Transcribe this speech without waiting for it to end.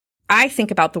I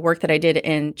think about the work that I did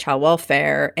in child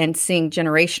welfare and seeing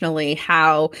generationally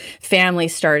how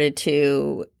families started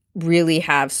to really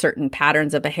have certain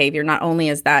patterns of behavior. Not only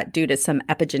is that due to some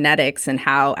epigenetics and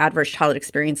how adverse childhood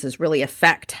experiences really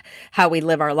affect how we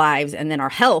live our lives and then our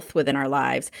health within our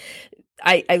lives.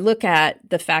 I look at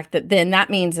the fact that then that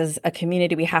means as a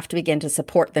community, we have to begin to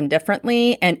support them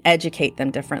differently and educate them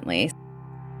differently.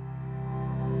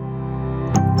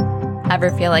 Ever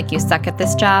feel like you suck at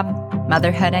this job?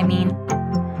 Motherhood, I mean.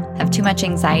 Have too much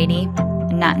anxiety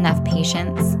and not enough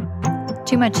patience?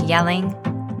 Too much yelling,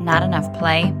 not enough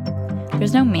play?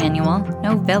 There's no manual,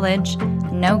 no village,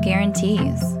 no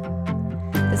guarantees.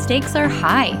 The stakes are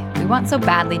high. We want so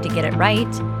badly to get it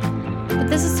right. But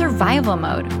this is survival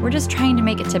mode. We're just trying to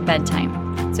make it to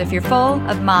bedtime. So if you're full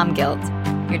of mom guilt,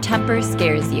 your temper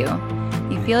scares you,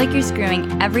 you feel like you're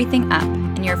screwing everything up,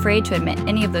 and you're afraid to admit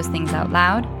any of those things out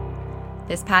loud,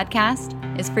 this podcast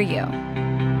is for you.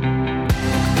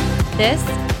 This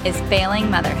is Failing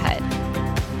Motherhood.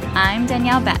 I'm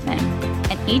Danielle Bettman,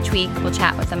 and each week we'll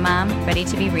chat with a mom ready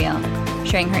to be real,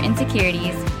 sharing her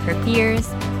insecurities, her fears,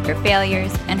 her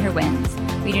failures, and her wins.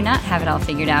 We do not have it all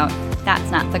figured out.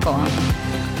 That's not the goal.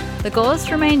 The goal is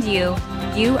to remind you,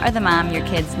 you are the mom your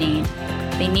kids need.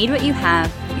 They need what you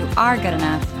have, you are good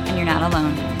enough, and you're not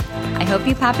alone. I hope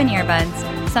you pop in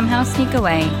earbuds, somehow sneak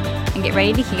away, and get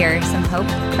ready to hear some hope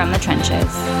from the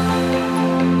trenches.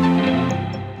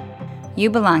 You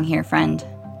belong here, friend.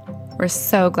 We're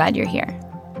so glad you're here.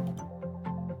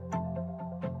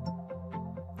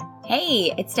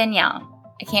 Hey, it's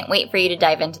Danielle. I can't wait for you to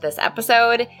dive into this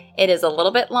episode. It is a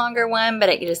little bit longer one, but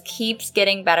it just keeps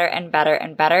getting better and better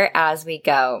and better as we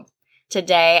go.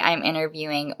 Today, I'm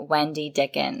interviewing Wendy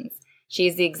Dickens.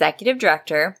 She's the executive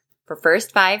director for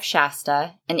First Five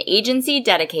Shasta, an agency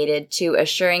dedicated to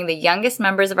assuring the youngest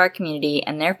members of our community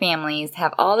and their families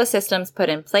have all the systems put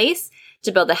in place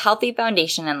to build a healthy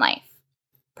foundation in life.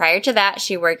 Prior to that,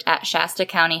 she worked at Shasta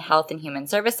County Health and Human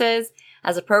Services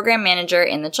as a program manager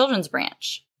in the children's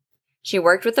branch. She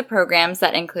worked with the programs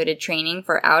that included training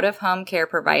for out-of-home care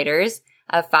providers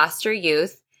of foster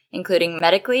youth, including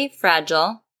medically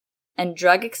fragile and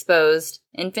drug-exposed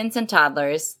infants and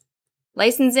toddlers,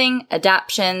 licensing,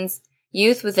 adoptions,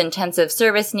 youth with intensive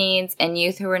service needs, and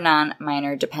youth who were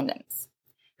non-minor dependents.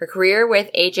 Her career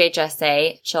with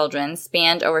HHSA Children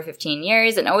spanned over 15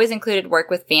 years and always included work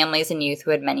with families and youth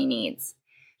who had many needs.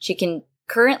 She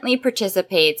currently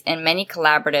participates in many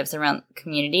collaboratives around the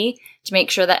community to make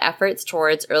sure that efforts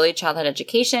towards early childhood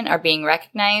education are being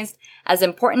recognized as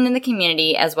important in the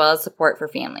community as well as support for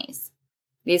families.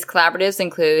 These collaboratives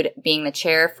include being the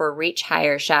chair for Reach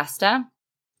Higher Shasta,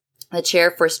 the chair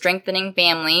for Strengthening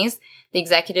Families, the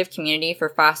executive community for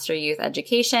foster youth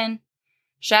education,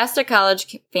 Shasta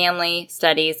College Family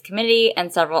Studies Committee,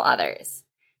 and several others.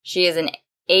 She is an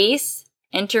ACE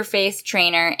interface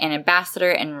trainer and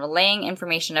ambassador in relaying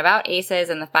information about ACEs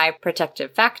and the 5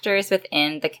 protective factors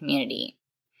within the community.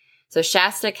 So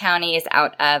Shasta County is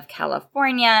out of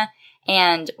California,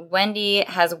 and Wendy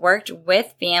has worked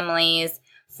with families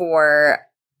for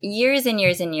years and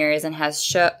years and years and has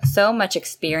so much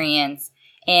experience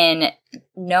in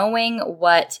knowing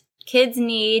what kids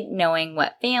need, knowing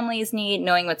what families need,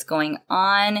 knowing what's going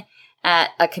on at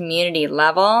a community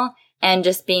level, and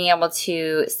just being able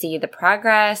to see the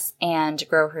progress and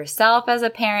grow herself as a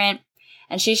parent.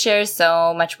 And she shares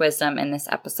so much wisdom in this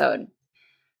episode.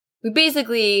 We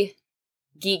basically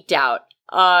geeked out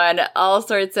on all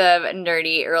sorts of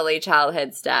nerdy early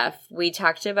childhood stuff. We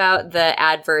talked about the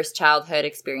adverse childhood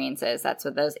experiences. That's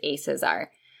what those ACEs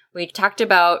are. We talked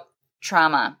about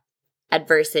trauma,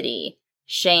 adversity,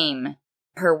 shame,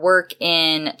 her work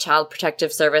in child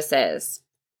protective services,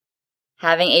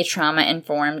 having a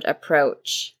trauma-informed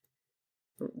approach,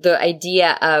 the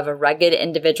idea of a rugged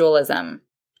individualism,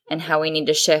 and how we need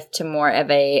to shift to more of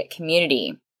a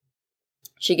community.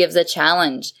 She gives a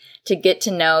challenge to get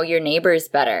to know your neighbors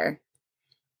better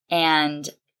and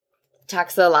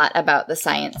talks a lot about the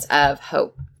science of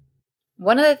hope.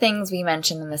 One of the things we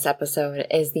mentioned in this episode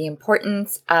is the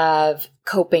importance of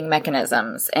coping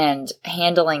mechanisms and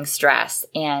handling stress,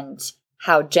 and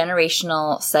how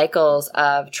generational cycles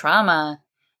of trauma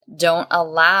don't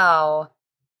allow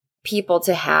people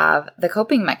to have the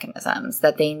coping mechanisms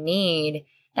that they need,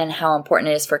 and how important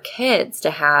it is for kids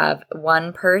to have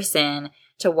one person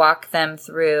to walk them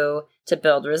through to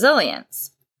build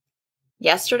resilience.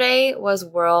 Yesterday was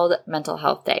World Mental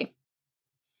Health Day.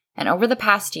 And over the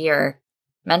past year,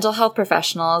 mental health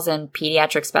professionals and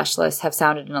pediatric specialists have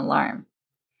sounded an alarm.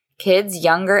 Kids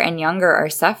younger and younger are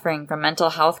suffering from mental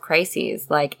health crises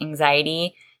like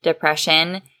anxiety,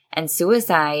 depression, and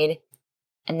suicide,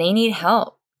 and they need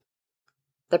help.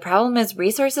 The problem is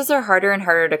resources are harder and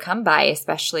harder to come by,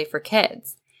 especially for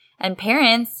kids. And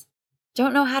parents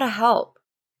don't know how to help.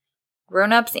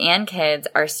 Grown-ups and kids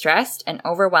are stressed and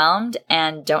overwhelmed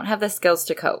and don't have the skills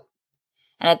to cope.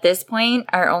 And at this point,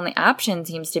 our only option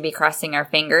seems to be crossing our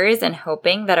fingers and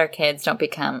hoping that our kids don't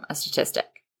become a statistic.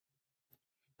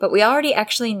 But we already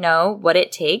actually know what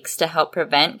it takes to help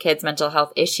prevent kids' mental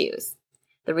health issues.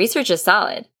 The research is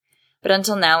solid, but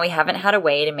until now we haven't had a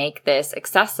way to make this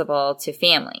accessible to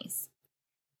families.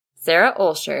 Sarah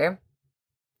Olsher,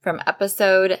 from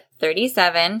episode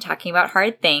 37, Talking About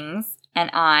Hard Things,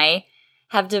 and I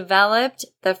have developed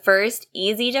the first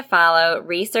easy-to-follow,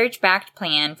 research-backed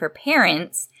plan for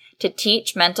parents to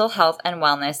teach mental health and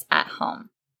wellness at home.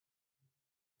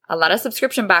 A lot of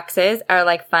subscription boxes are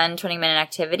like fun 20-minute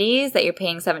activities that you're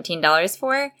paying $17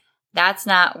 for. That's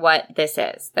not what this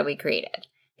is that we created.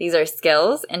 These are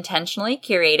skills intentionally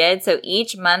curated so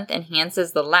each month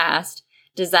enhances the last,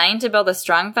 designed to build a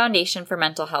strong foundation for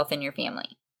mental health in your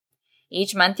family.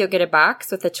 Each month you'll get a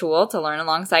box with a tool to learn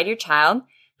alongside your child,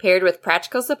 paired with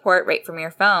practical support right from your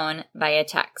phone via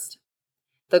text.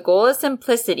 The goal is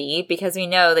simplicity because we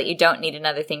know that you don't need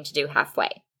another thing to do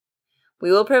halfway.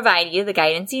 We will provide you the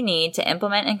guidance you need to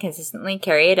implement and consistently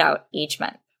carry it out each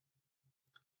month.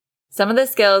 Some of the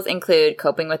skills include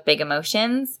coping with big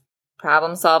emotions,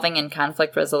 problem solving and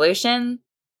conflict resolution,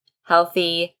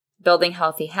 building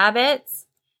healthy habits,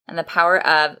 and the power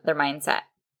of their mindset.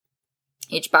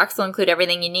 Each box will include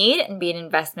everything you need and be an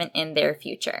investment in their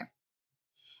future.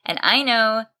 And I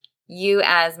know you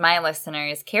as my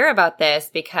listeners care about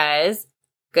this because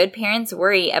good parents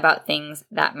worry about things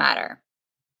that matter.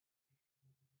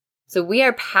 So we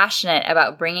are passionate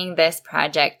about bringing this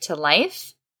project to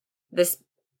life, this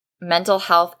mental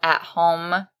health at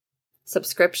home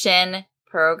subscription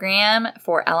program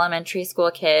for elementary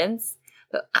school kids.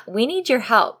 But we need your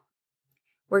help.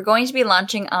 We're going to be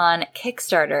launching on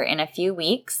Kickstarter in a few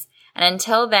weeks. And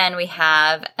until then, we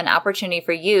have an opportunity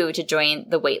for you to join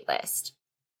the waitlist.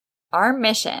 Our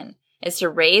mission is to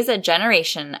raise a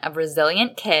generation of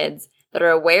resilient kids that are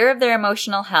aware of their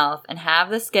emotional health and have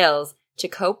the skills to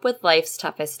cope with life's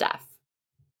toughest stuff.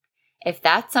 If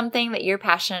that's something that you're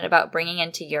passionate about bringing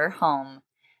into your home,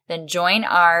 then join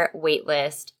our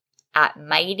waitlist at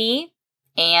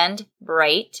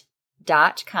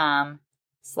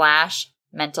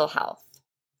mightyandbright.com/mental health.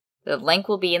 The link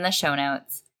will be in the show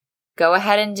notes. Go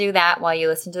ahead and do that while you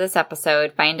listen to this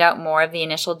episode. Find out more of the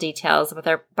initial details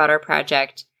about our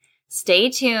project. Stay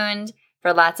tuned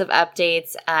for lots of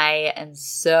updates. I am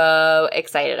so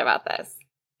excited about this.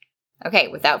 Okay,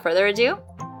 without further ado,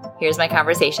 here's my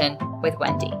conversation with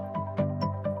Wendy.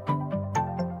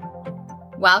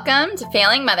 Welcome to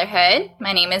Failing Motherhood.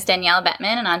 My name is Danielle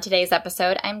Bettman, and on today's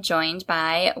episode, I'm joined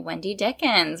by Wendy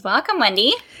Dickens. Welcome,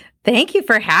 Wendy. Thank you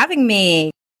for having me.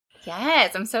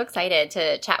 Yes, I'm so excited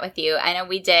to chat with you. I know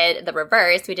we did the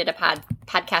reverse. We did a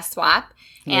podcast swap,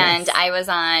 and I was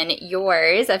on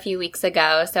yours a few weeks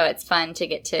ago, so it's fun to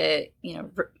get to,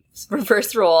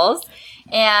 reverse roles.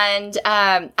 And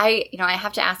I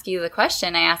have to ask you the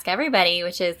question I ask everybody,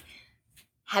 which is,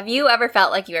 have you ever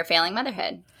felt like you were failing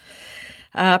motherhood?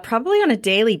 Probably on a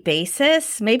daily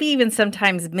basis, maybe even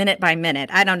sometimes minute by minute.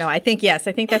 I don't know. I think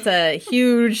that's a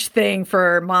huge thing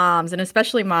for moms, and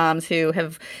especially moms who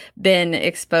have been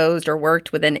exposed or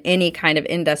worked within any kind of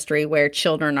industry where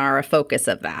children are a focus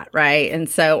of that, right? And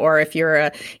so, or if you're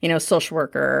a, social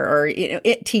worker or,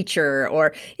 teacher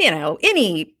or,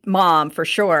 any mom for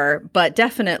sure, but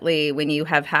definitely when you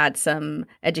have had some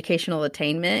educational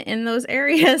attainment in those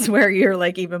areas where you're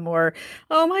like even more,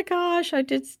 oh my gosh, I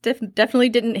definitely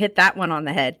didn't hit that one on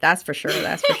the head. That's for sure.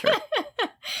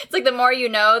 It's like the more you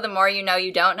know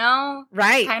you don't know.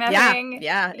 Right. Kind of thing.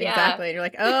 Yeah, exactly. And you're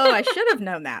like, oh, I should have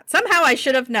known that. Somehow I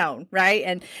should have known, right?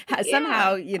 And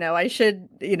somehow, I should,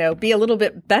 be a little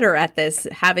bit better at this,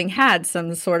 having had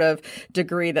some sort of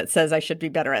degree that says I should be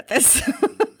better at this.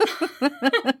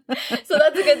 So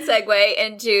that's a good segue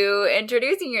into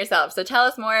introducing yourself. So tell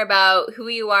us more about who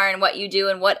you are and what you do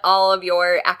and what all of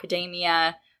your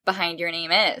academia behind your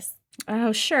name is.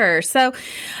 Oh, sure. So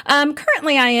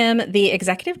currently I am the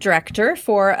executive director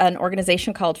for an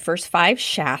organization called First Five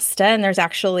Shasta. And there's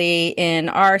actually in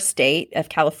our state of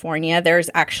California, there's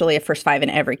actually a First Five in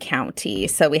every county.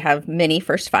 So we have many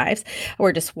First Fives.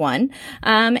 We're just one.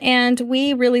 And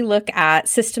we really look at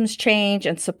systems change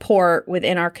and support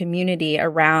within our community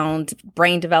around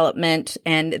brain development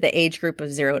and the age group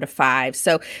of 0 to 5.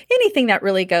 So anything that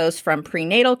really goes from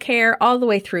prenatal care all the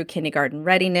way through kindergarten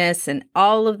readiness and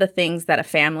all of the things that a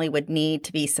family would need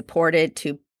to be supported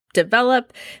to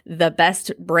develop the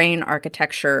best brain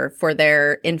architecture for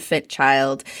their infant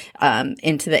child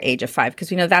into the age of 5,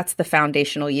 because we know that's the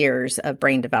foundational years of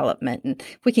brain development. And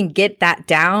if we can get that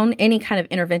down, any kind of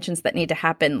interventions that need to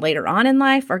happen later on in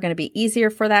life are going to be easier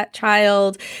for that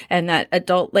child and that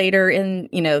adult later in,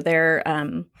 their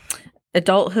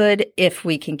adulthood, if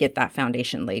we can get that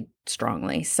foundation laid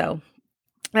strongly. So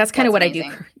that's kind of what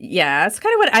amazing. I do. Yeah, that's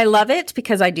kind of what I love it,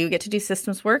 because I do get to do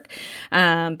systems work.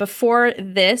 Before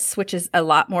this, which is a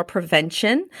lot more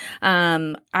prevention,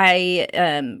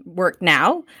 I work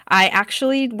now. I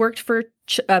actually worked for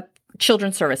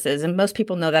Children's Services, and most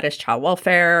people know that as child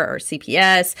welfare or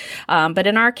CPS. But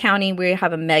in our county, we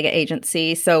have a mega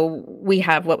agency. So we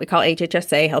have what we call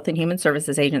HHSA, Health and Human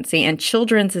Services Agency, and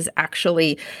Children's is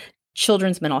actually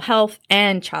children's mental health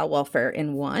and child welfare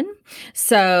in one.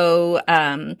 So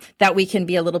that we can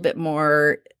be a little bit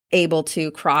more able to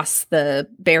cross the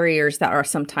barriers that are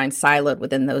sometimes siloed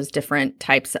within those different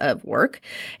types of work.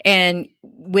 And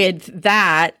with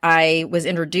that, I was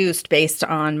introduced based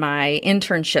on my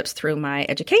internships through my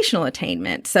educational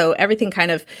attainment. So everything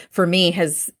kind of, for me,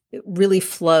 has really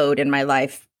flowed in my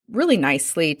life really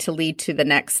nicely to lead to the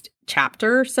next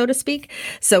chapter, so to speak.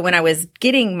 So when I was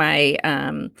getting my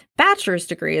bachelor's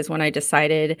degree is when I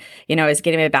decided, I was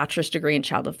getting my bachelor's degree in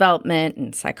child development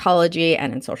and psychology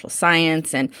and in social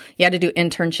science. And you had to do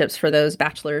internships for those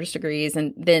bachelor's degrees.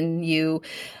 And then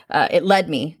it led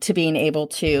me to being able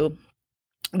to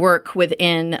work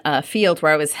within a field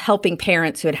where I was helping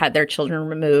parents who had had their children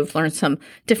removed, learn some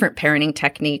different parenting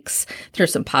techniques through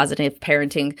some positive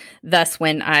parenting. Thus,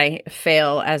 when I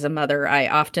fail as a mother, I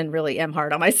often really am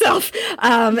hard on myself.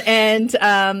 But,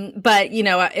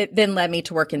 it then led me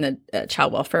to work in the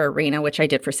child welfare arena, which I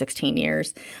did for 16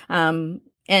 years.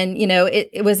 And,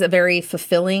 it was a very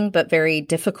fulfilling but very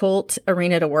difficult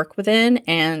arena to work within.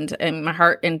 And my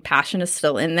heart and passion is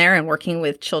still in there, and working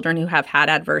with children who have had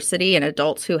adversity and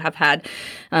adults who have had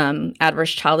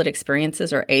adverse childhood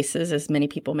experiences, or ACEs, as many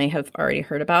people may have already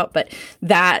heard about. But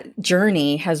that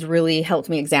journey has really helped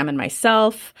me examine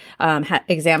myself,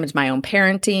 examined my own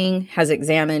parenting, has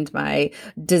examined my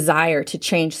desire to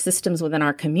change systems within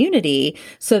our community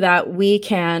so that we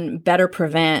can better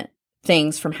prevent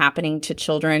things from happening to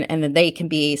children, and then they can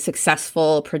be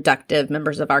successful, productive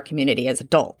members of our community as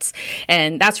adults.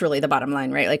 And that's really the bottom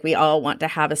line, right? Like, we all want to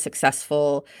have a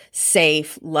successful,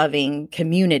 safe, loving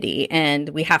community, and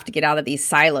we have to get out of these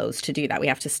silos to do that. We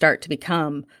have to start to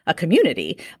become a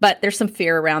community, but there's some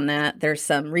fear around that. There's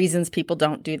some reasons people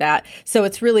don't do that. So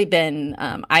it's really been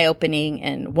eye-opening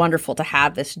and wonderful to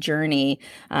have this journey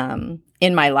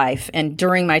in my life. And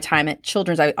during my time at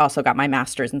Children's, I also got my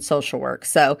master's in social work.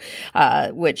 So,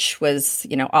 which was,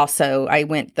 also, I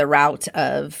went the route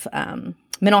of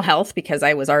mental health because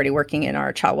I was already working in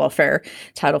our child welfare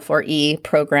Title IV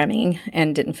programming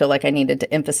and didn't feel like I needed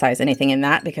to emphasize anything in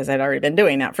that because I'd already been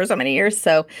doing that for so many years.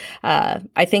 So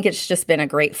I think it's just been a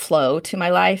great flow to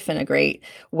my life and a great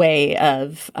way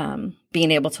of being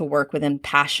able to work within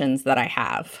passions that I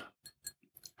have.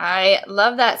 I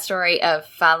love that story of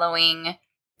following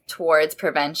towards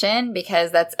prevention,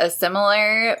 because that's a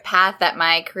similar path that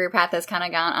my career path has kind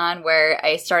of gone on, where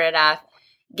I started off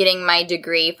getting my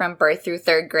degree from birth through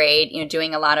third grade,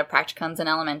 doing a lot of practicums in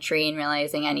elementary and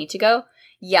realizing I need to go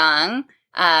young.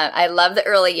 I love the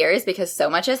early years because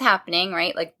so much is happening,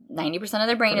 right? Like 90% of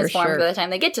their brain is formed by the time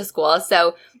they get to school.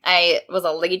 So I was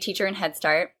a lead teacher in Head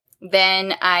Start.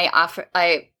 Then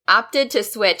I opted to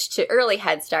switch to early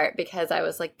Head Start because I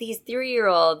was like, these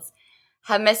 3-year-olds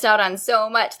have missed out on so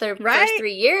much their first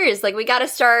 3 years. Like, we got to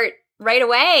start right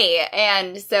away.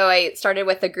 And so I started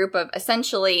with a group of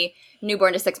essentially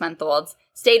newborn to 6-month-olds,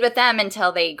 stayed with them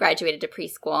until they graduated to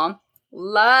preschool.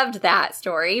 Loved that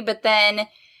story. But then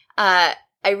I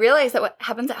realized that what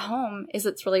happens at home is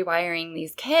it's really wiring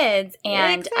these kids.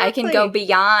 And I can go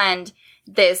beyond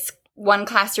this one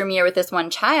classroom year with this one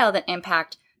child and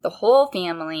impact the whole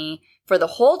family for the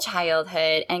whole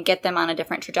childhood and get them on a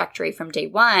different trajectory from day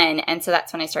one. And so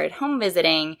that's when I started home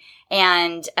visiting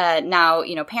and now,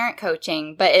 parent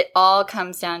coaching. But it all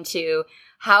comes down to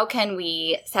how can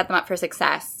we set them up for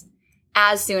success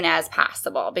as soon as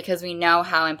possible, because we know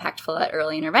how impactful that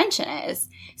early intervention is.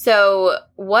 So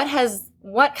what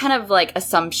kind of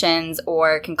assumptions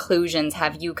or conclusions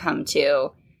have you come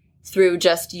to through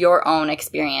just your own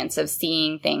experience of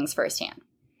seeing things firsthand?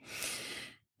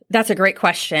 That's a great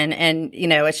question. And,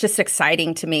 it's just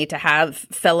exciting to me to have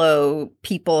fellow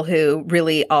people who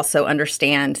really also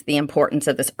understand the importance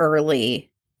of this early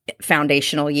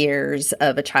foundational years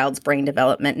of a child's brain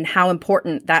development and how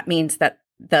important that means that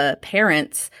the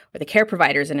parents or the care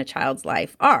providers in a child's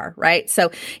life are, right?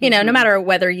 So, no matter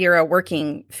whether you're a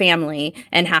working family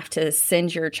and have to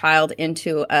send your child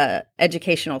into a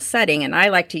educational setting, and I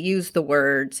like to use the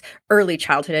words early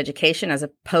childhood education as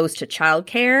opposed to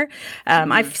childcare.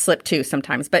 I've slipped too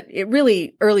sometimes, but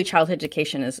early childhood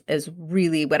education is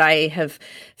really what I have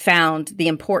found the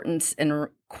importance and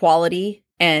quality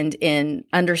and in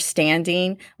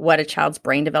understanding what a child's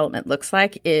brain development looks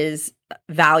like is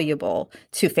valuable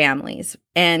to families.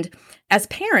 And as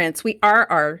parents, we are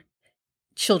our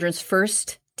children's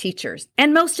first teachers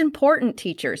and most important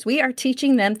teachers. We are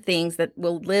teaching them things that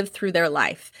will live through their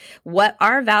life. What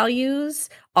our values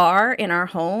are in our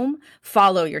home,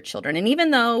 follow your children. And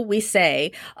even though we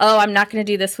say, oh, I'm not going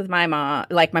to do this with my mom,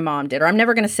 like my mom did, or I'm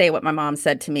never going to say what my mom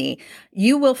said to me,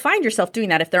 you will find yourself doing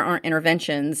that if there aren't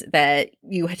interventions that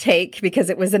you take because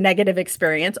it was a negative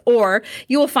experience, or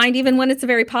you will find even when it's a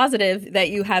very positive that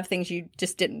you have things you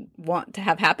just didn't want to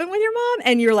have happen with your mom.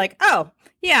 And you're like, oh,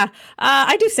 yeah,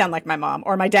 I do sound like my mom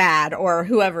or my dad or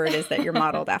whoever it is that you're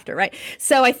modeled after, right?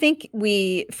 So I think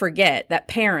we forget that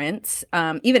parents,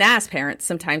 even as parents,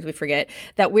 sometimes we forget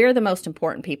that we're the most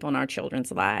important people in our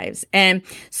children's lives. And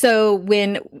so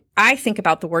when I think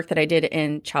about the work that I did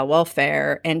in child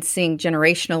welfare and seeing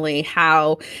generationally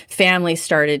how families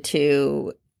started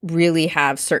to really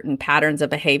have certain patterns of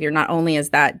behavior, not only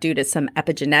is that due to some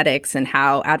epigenetics and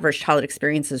how adverse childhood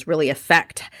experiences really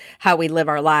affect how we live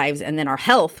our lives and then our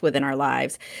health within our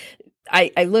lives.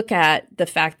 I look at the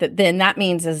fact that then that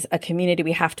means as a community,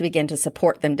 we have to begin to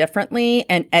support them differently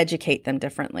and educate them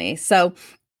differently. So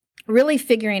really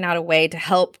figuring out a way to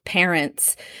help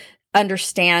parents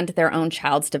understand their own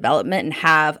child's development and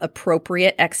have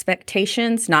appropriate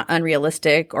expectations, not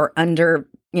unrealistic or under,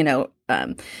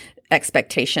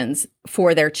 expectations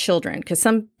for their children. Because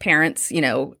some parents,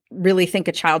 really think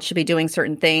a child should be doing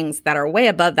certain things that are way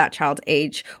above that child's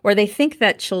age, or they think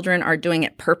that children are doing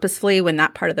it purposefully when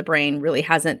that part of the brain really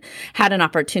hasn't had an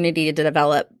opportunity to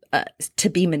develop to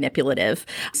be manipulative,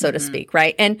 so to speak,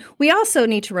 right? And we also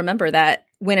need to remember that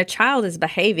when a child is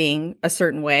behaving a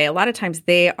certain way, a lot of times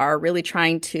they are really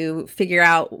trying to figure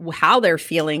out how they're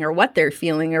feeling or what they're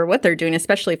doing,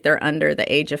 especially if they're under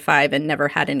the age of 5 and never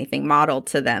had anything modeled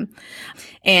to them.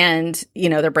 And,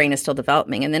 their brain is still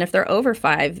developing. And then if they're over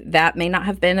 5, that may not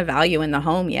have been a value in the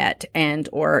home yet,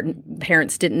 or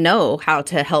parents didn't know how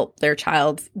to help their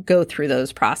child go through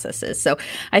those processes. So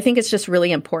I think it's just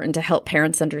really important to help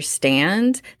parents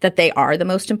understand that they are the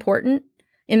most important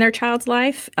in their child's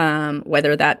life,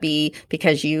 whether that be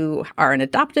because you are an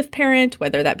adoptive parent,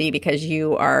 whether that be because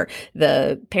you are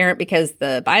the parent because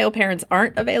the bio parents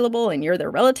aren't available and you're their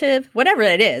relative, whatever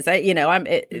it is.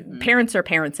 Parents are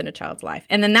parents in a child's life.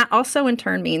 And then that also in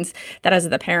turn means that as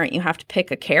the parent, you have to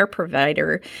pick a care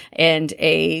provider and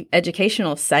a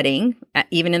educational setting,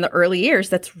 even in the early years,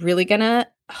 that's really going to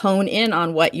hone in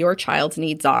on what your child's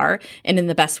needs are and in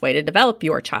the best way to develop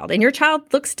your child. And your child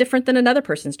looks different than another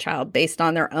person's child based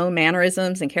on their own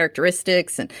mannerisms and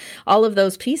characteristics and all of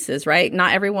those pieces, right?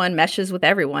 Not everyone meshes with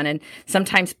everyone. And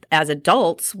sometimes as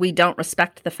adults, we don't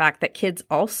respect the fact that kids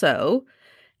also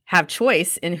have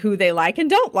choice in who they like and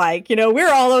don't like.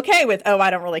 We're all okay with, oh, I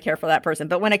don't really care for that person.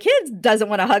 But when a kid doesn't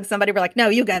want to hug somebody, we're like, no,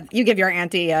 you give your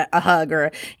auntie a hug,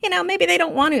 or, maybe they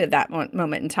don't want to at that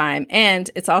moment in time.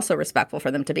 And it's also respectful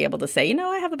for them to be able to say,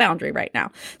 I have a boundary right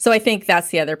now. So I think that's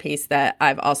the other piece that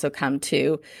I've also come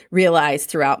to realize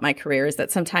throughout my career is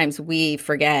that sometimes we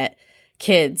forget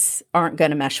kids aren't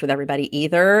going to mesh with everybody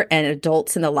either. And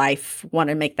adults in the life want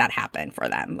to make that happen for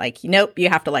them. Like, nope, you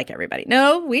have to like everybody.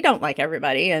 No, we don't like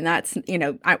everybody. And that's,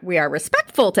 we are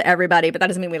respectful to everybody, but that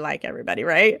doesn't mean we like everybody,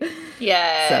 right?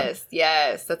 Yes,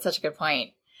 yes. That's such a good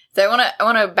point. So I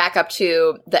want to back up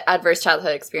to the adverse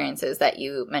childhood experiences that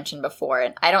you mentioned before.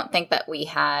 And I don't think that we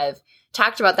have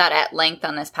talked about that at length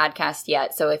on this podcast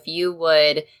yet. So if you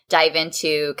would dive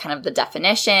into kind of the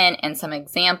definition and some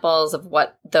examples of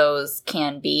what those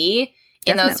can be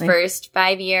in those first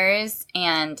 5 years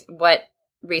and what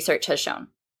research has shown.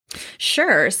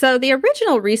 Sure. So the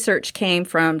original research came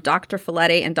from Dr.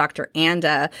 Felitti and Dr.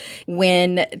 Anda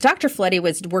when Dr. Felitti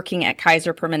was working at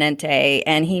Kaiser Permanente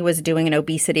and he was doing an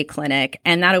obesity clinic.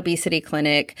 And that obesity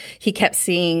clinic, he kept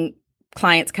seeing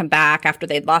clients come back after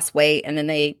they'd lost weight and then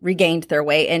they regained their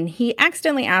weight. And he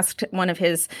accidentally asked one of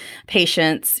his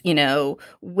patients, when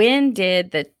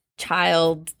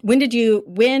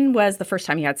was the first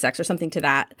time you had sex or something to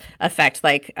that effect?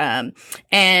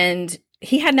 And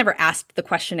he had never asked the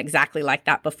question exactly like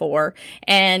that before.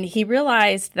 And he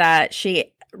realized that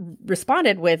she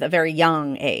responded with a very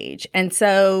young age. And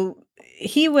so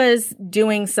he was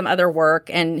doing some other work,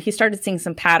 and he started seeing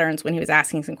some patterns when he was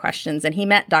asking some questions. And he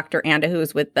met Dr. Anda, who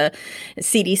was with the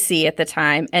CDC at the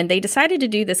time, and they decided to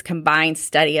do this combined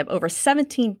study of over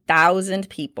 17,000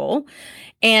 people.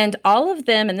 And all of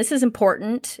them, and this is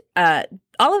important,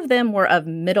 all of them were of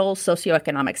middle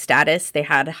socioeconomic status. They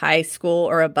had high school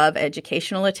or above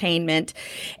educational attainment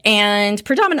and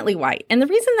predominantly white. And the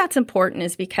reason that's important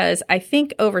is because I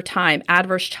think over time,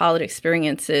 adverse childhood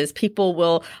experiences, people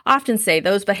will often say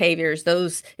those behaviors,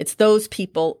 it's those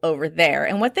people over there.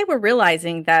 And what they were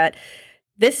realizing that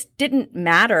this didn't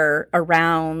matter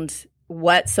around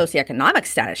what socioeconomic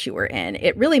status you were in.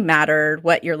 It really mattered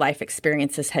what your life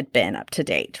experiences had been up to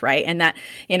date, right? And that,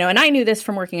 and I knew this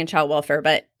from working in child welfare,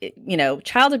 but,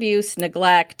 child abuse,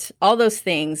 neglect, all those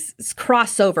things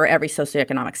cross over every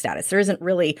socioeconomic status. There isn't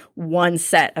really one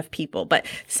set of people, but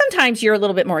sometimes you're a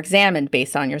little bit more examined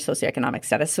based on your socioeconomic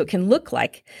status. So it can look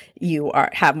like you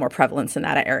have more prevalence in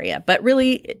that area, but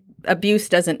really abuse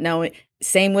doesn't know it.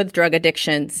 Same with drug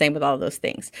addiction, same with all those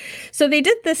things. So they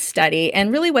did this study,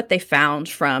 and really what they found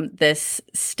from this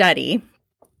study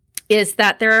is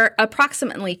that there are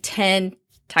approximately 10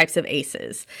 types of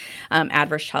ACEs,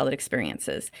 adverse childhood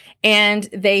experiences. And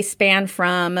they span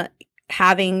from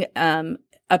having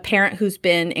a parent who's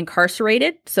been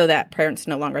incarcerated, so that parent's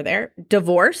no longer there,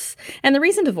 divorce. And the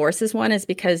reason divorce is one is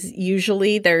because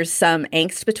usually there's some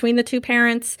angst between the two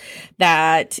parents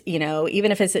that,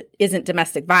 even if it isn't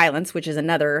domestic violence, which is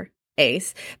another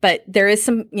ACE, but there is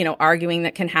some, arguing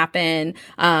that can happen.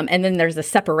 And then there's a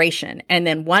separation. And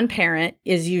then one parent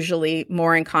is usually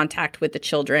more in contact with the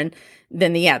children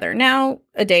than the other.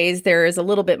 Nowadays, there is a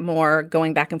little bit more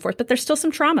going back and forth, but there's still some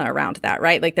trauma around that,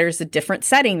 right? Like there's a different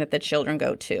setting that the children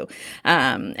go to.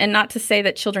 And not to say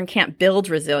that children can't build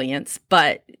resilience,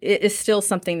 but it is still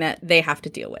something that they have to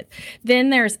deal with.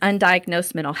 Then there's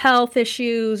undiagnosed mental health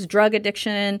issues, drug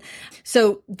addiction.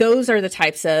 So those are the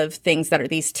types of things that are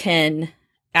these 10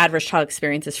 adverse child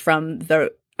experiences from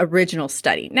the original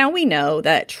study. Now we know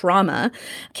that trauma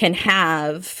can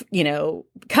have,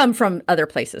 come from other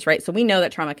places, right? So we know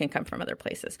that trauma can come from other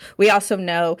places. We also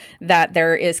know that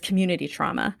there is community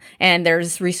trauma, and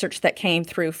there's research that came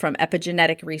through from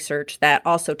epigenetic research that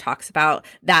also talks about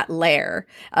that layer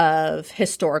of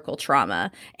historical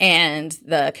trauma and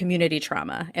the community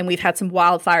trauma. And we've had some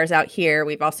wildfires out here.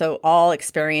 We've also all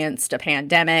experienced a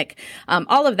pandemic.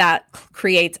 All of that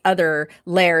creates other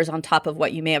layers on top of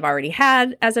what you may have already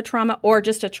had as a trauma, or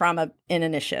just a trauma in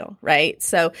initial, right?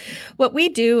 So what we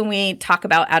do when we talk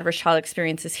about adverse child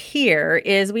experiences here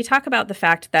is we talk about the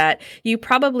fact that you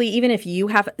probably, even if you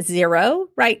have 0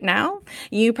 right now,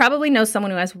 you probably know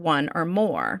someone who has 1 or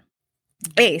more.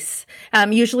 ACE.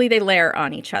 Usually they layer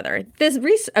on each other.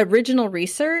 This original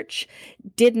research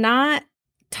did not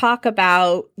talk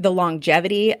about the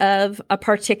longevity of a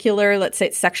particular, let's say,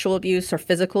 sexual abuse or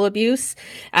physical abuse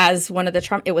as one of the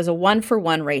trauma. It was a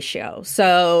 1-for-1 ratio.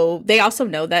 So they also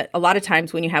know that a lot of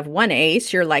times when you have one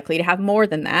ACE, you're likely to have more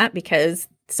than that because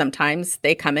sometimes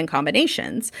they come in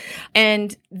combinations.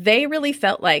 And they really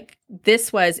felt like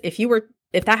this was, if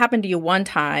that happened to you one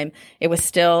time, it was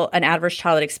still an adverse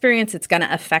childhood experience. It's going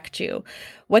to affect you.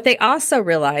 What they also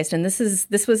realized, and this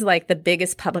was like the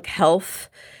biggest public health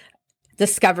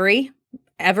discovery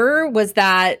ever, was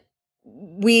that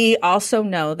we also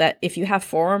know that if you have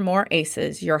 4 or more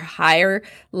ACEs, you're higher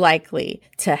likely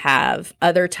to have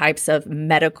other types of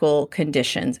medical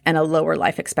conditions and a lower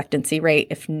life expectancy rate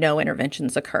if no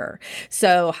interventions occur.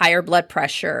 So higher blood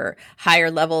pressure,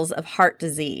 higher levels of heart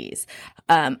disease,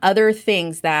 other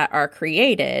things that are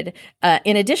created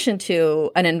in addition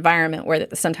to an environment where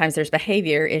sometimes there's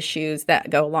behavior issues that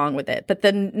go along with it. But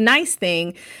the nice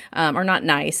thing, or not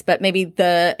nice, but maybe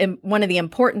one of the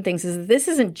important things is this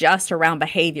isn't just around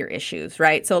behavior issues,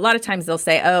 right? So a lot of times they'll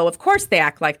say, oh, of course they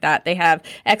act like that. They have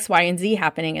X, Y, and Z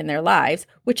happening in their lives,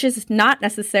 which is not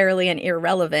necessarily an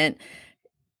irrelevant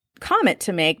comment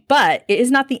to make, but it is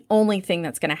not the only thing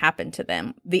that's going to happen to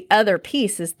them. The other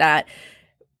piece is that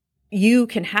you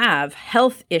can have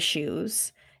health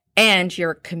issues and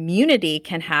your community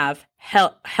can have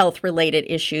health-related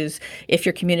issues if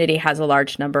your community has a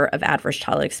large number of adverse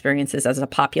childhood experiences as a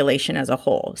population as a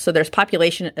whole. So there's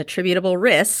population attributable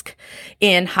risk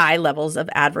in high levels of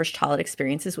adverse childhood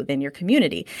experiences within your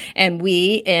community. And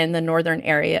we in the northern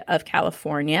area of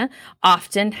California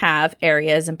often have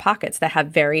areas and pockets that have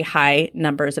very high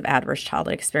numbers of adverse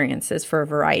childhood experiences for a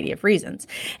variety of reasons.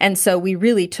 And so we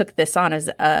really took this on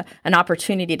as an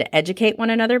opportunity to educate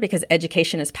one another, because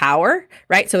education is power,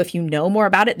 right? So if you know more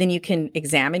about it, then you can can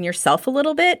examine yourself a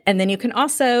little bit. And then you can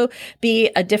also be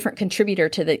a different contributor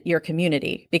to your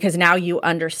community, because now you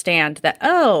understand that,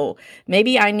 oh,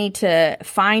 maybe I need to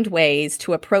find ways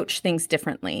to approach things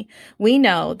differently. We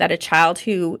know that a child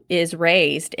who is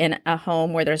raised in a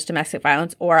home where there's domestic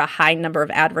violence or a high number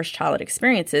of adverse childhood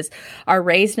experiences are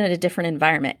raised in a different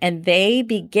environment, and they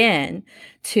begin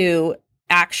to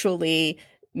actually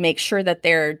make sure that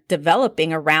they're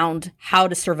developing around how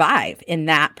to survive in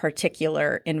that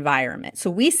particular environment. So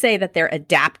we say that they're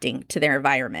adapting to their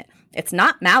environment. It's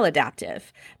not maladaptive.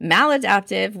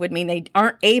 Maladaptive would mean they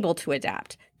aren't able to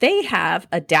adapt. They have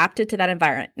adapted to that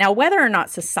environment. Now, whether or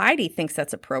not society thinks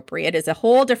that's appropriate is a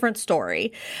whole different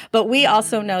story. But we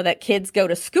also know that kids go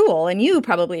to school, and you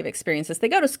probably have experienced this. They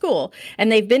go to school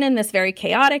and they've been in this very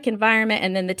chaotic environment.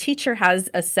 And then the teacher has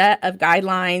a set of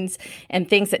guidelines and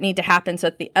things that need to happen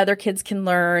so that the other kids can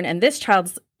learn. And this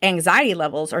child's anxiety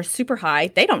levels are super high.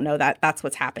 They don't know that that's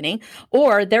what's happening,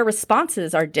 or their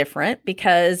responses are different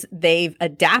because they've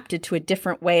adapted to a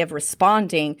different way of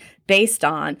responding based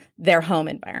on their home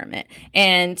environment.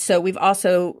 And so we've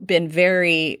also been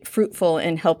very fruitful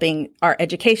in helping our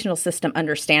educational system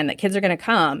understand that kids are going to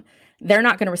come. They're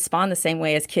not going to respond the same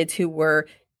way as kids who were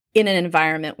in an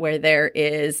environment where there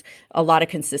is a lot of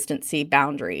consistency,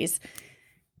 boundaries.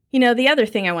 You know, the other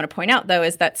thing I want to point out, though,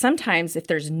 is that sometimes if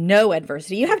there's no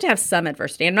adversity, you have to have some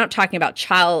adversity. I'm not talking about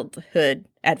childhood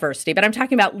adversity, but I'm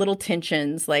talking about little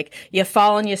tensions, like you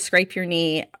fall and you scrape your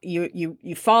knee, you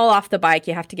fall off the bike,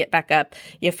 you have to get back up,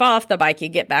 you fall off the bike, you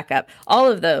get back up.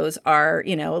 All of those are,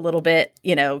 you know, a little bit,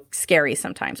 you know, scary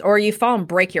sometimes. Or you fall and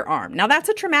break your arm. Now, that's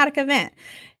a traumatic event.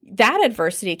 That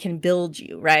adversity can build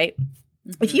you, right?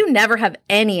 Mm-hmm. If you never have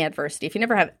any adversity, if you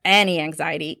never have any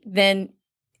anxiety, then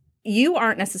you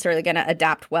aren't necessarily going to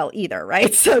adapt well either,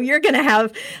 right? So you're going to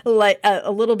have like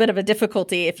a little bit of a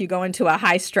difficulty if you go into a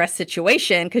high stress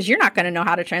situation, because you're not going to know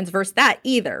how to transverse that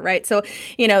either, right? So,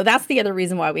 you know, that's the other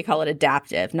reason why we call it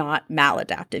adaptive, not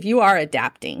maladaptive. You are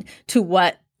adapting to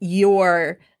what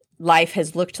your life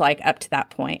has looked like up to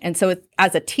that point. And so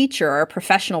as a teacher or a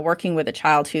professional working with a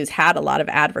child who's had a lot of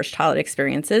adverse childhood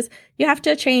experiences, you have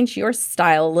to change your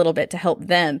style a little bit to help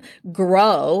them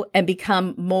grow and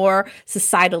become more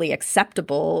societally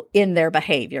acceptable in their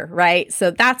behavior, right?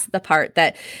 So that's the part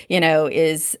that, you know,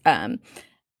 is a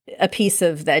piece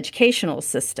of the educational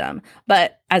system.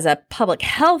 But as a public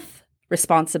health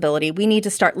responsibility, we need to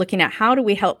start looking at how do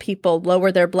we help people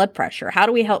lower their blood pressure? How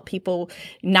do we help people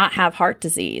not have heart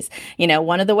disease? You know,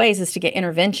 one of the ways is to get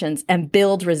interventions and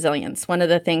build resilience. One of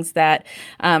the things that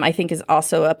I think is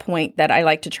also a point that I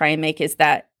like to try and make is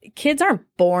that kids aren't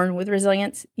born with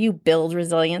resilience. You build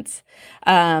resilience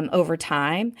over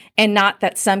time, and not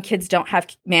that some kids don't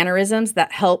have mannerisms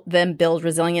that help them build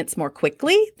resilience more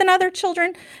quickly than other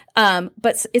children.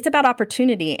 But it's about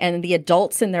opportunity and the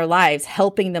adults in their lives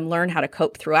helping them learn how to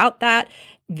cope throughout that,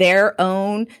 their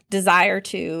own desire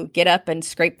to get up and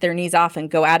scrape their knees off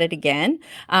and go at it again,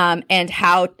 and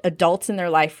how adults in their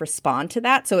life respond to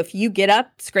that. So if you get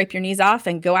up, scrape your knees off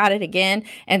and go at it again,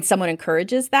 and someone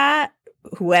encourages that,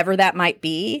 whoever that might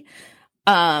be,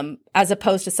 as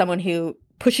opposed to someone who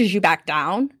pushes you back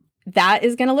down, that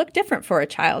is going to look different for a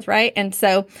child, right? And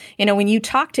so, you know, when you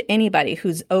talk to anybody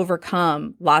who's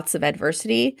overcome lots of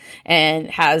adversity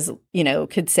and has, you know,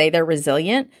 could say they're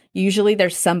resilient, usually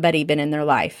there's somebody been in their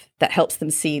life that helps them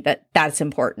see that that's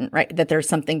important, right? That there's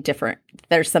something different.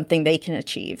 There's something they can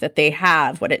achieve, that they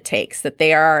have what it takes, that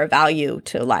they are a value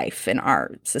to life in our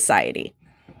society.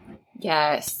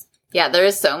 Yes. Yeah, there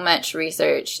is so much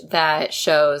research that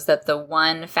shows that the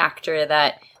one factor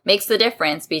that makes the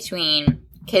difference between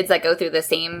kids that go through the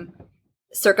same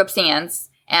circumstance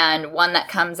and one that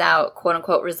comes out, quote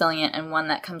unquote, resilient, and one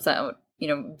that comes out, you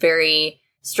know, very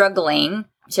struggling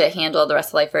to handle the rest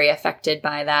of life, very affected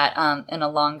by that in a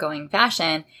long-going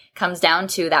fashion, comes down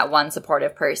to that one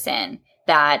supportive person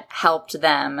that helped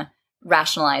them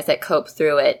rationalize it, cope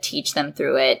through it, teach them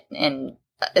through it, and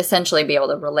essentially be able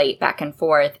to relate back and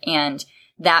forth. And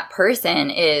that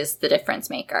person is the difference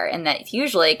maker. And that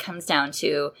usually comes down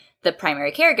to the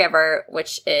primary caregiver,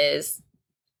 which is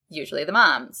usually the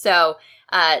mom. So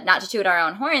not to toot our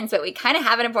own horns, but we kind of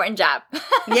have an important job.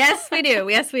 Yes, we do.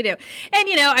 Yes, we do. And,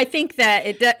 you know, I think that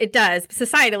it does.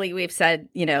 Societally, we've said,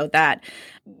 you know, that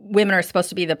women are supposed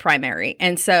to be the primary.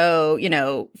 And so,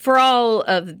 for all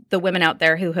of the women out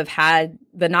there who have had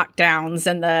the knockdowns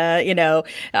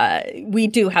and we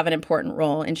do have an important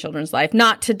role in children's life,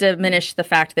 not to diminish the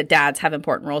fact that dads have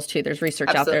important roles too. There's research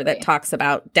out there that talks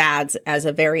about dads as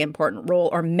a very important role,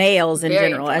 or males in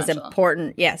general as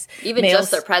important. Yes. Even males,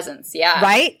 just their presence. Yeah.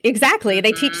 Right. Exactly.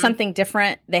 They teach something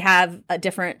different. They have a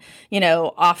different,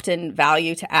 often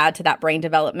value to add to that brain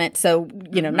development. So,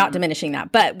 not diminishing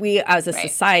that, but we as a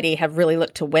society have really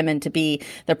looked to women to be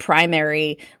the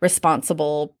primary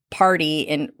responsible party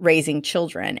in raising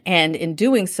children. And in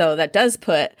doing so, that does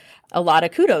put a lot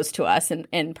of kudos to us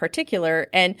in particular.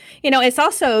 And, it's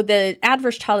also the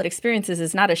adverse childhood experiences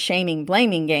is not a shaming,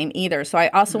 blaming game either. So I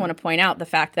also want to point out the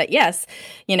fact that, yes,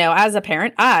 as a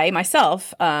parent, I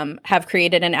myself have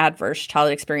created an adverse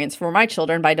childhood experience for my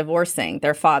children by divorcing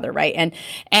their father, right?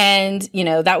 And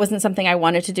that wasn't something I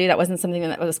wanted to do. That wasn't something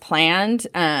that was planned.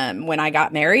 When I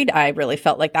got married, I really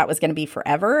felt like that was going to be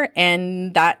forever.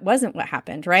 And that wasn't what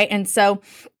happened, right? And so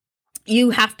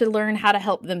you have to learn how to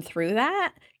help them through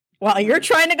that while you're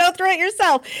trying to go through it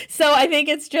yourself. So I think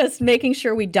it's just making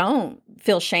sure we don't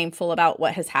feel shameful about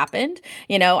what has happened.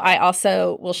 I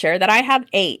also will share that I have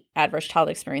 8 adverse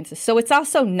childhood experiences. So it's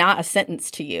also not a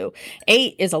sentence to you.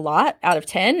 8 is a lot out of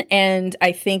 10. And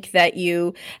I think that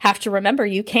you have to remember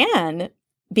you can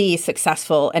be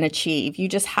successful and achieve. You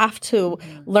just have to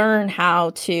learn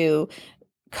how to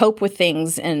cope with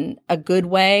things in a good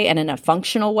way and in a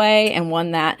functional way, and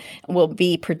one that will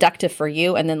be productive for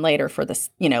you and then later for this,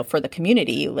 for the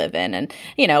community you live in. And,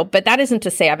 but that isn't to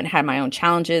say I haven't had my own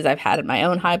challenges. I've had my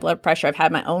own high blood pressure. I've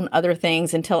had my own other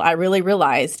things until I really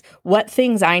realized what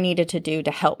things I needed to do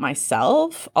to help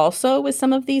myself also with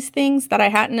some of these things that I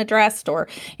hadn't addressed or,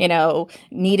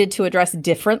 needed to address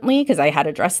differently because I had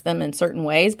addressed them in certain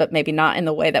ways, but maybe not in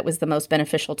the way that was the most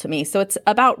beneficial to me. So it's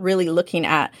about really looking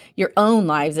at your own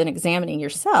life and examining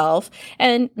yourself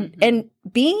and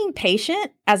being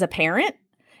patient as a parent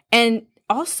and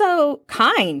also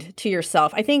kind to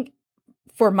yourself. I think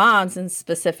for moms in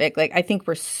specific, I think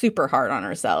we're super hard on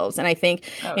ourselves. And I think,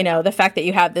 the fact that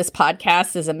you have this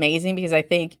podcast is amazing because I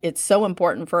think it's so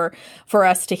important for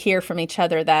us to hear from each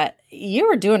other that you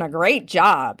are doing a great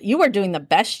job. You are doing the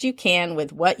best you can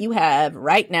with what you have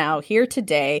right now, here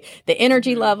today, the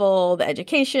energy level, the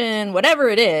education, whatever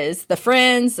it is, the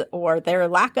friends or their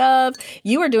lack of,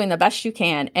 you are doing the best you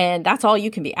can. And that's all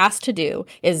you can be asked to do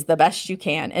is the best you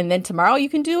can. And then tomorrow you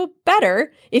can do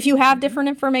better if you have different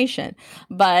information.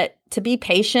 But to be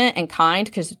patient and kind,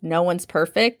 because no one's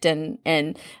perfect. And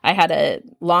I had a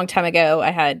long time ago,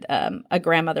 I had a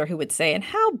grandmother who would say, and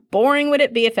how boring would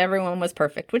it be if everyone was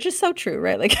perfect? Which is so true,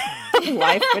 right?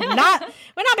 Life would not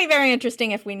be very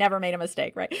interesting if we never made a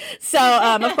mistake, right? So,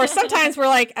 of course, sometimes we're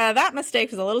like, that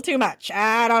mistake was a little too much.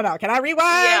 I don't know. Can I rewind?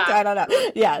 Yeah. I don't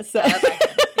know. Yeah. So.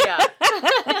 Yeah.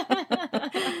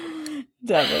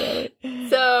 Definitely.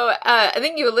 So I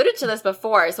think you alluded to this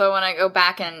before, so I want to go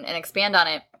back and expand on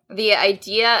it. The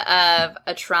idea of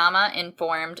a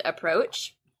trauma-informed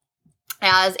approach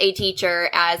as a teacher,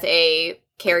 as a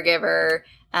caregiver,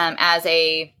 as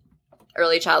a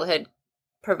early childhood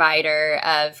provider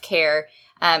of care,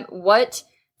 what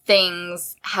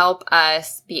things help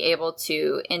us be able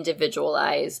to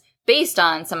individualize based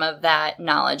on some of that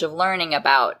knowledge of learning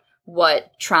about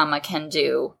what trauma can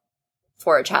do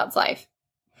for a child's life?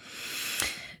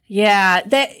 Yeah,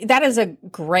 that is a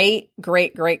great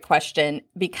question,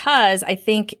 because I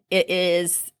think it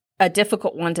is a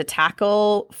difficult one to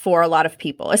tackle for a lot of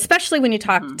people, especially when you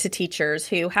talk to teachers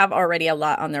who have already a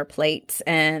lot on their plates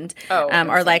and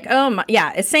are like,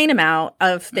 insane amount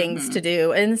of things to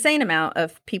do, an insane amount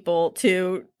of people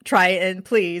to try and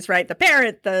please, right? The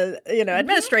parent, the,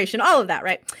 administration, all of that,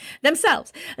 right?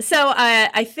 Themselves. So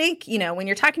I think, when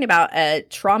you're talking about a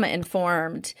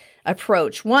trauma-informed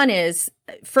approach, one is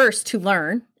first to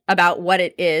learn about what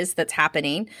it is that's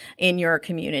happening in your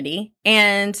community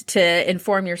and to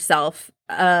inform yourself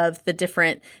of the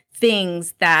different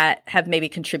things that have maybe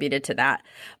contributed to that.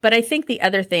 But I think the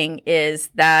other thing is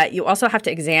that you also have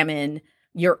to examine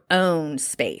your own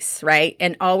space, right?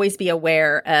 And always be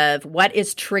aware of what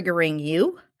is triggering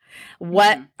you.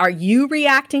 What are you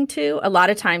reacting to? A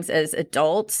lot of times as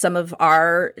adults, some of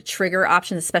our trigger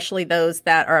options, especially those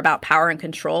that are about power and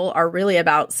control, are really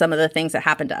about some of the things that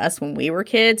happened to us when we were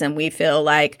kids. And we feel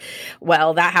like,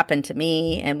 well, that happened to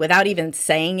me. And without even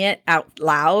saying it out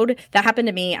loud, that happened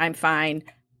to me, I'm fine.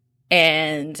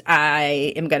 and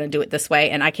I am going to do it this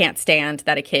way. And I can't stand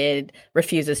that a kid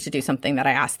refuses to do something that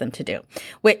I ask them to do,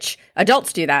 which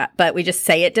adults do that, but we just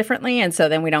say it differently. And so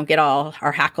then we don't get all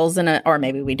our hackles in it, or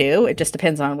maybe we do. It just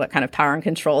depends on what kind of power and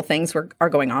control things are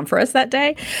going on for us that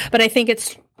day. But I think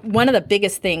it's one of the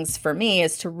biggest things for me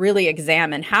is to really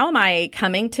examine, how am I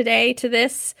coming today to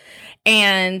this?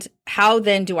 And how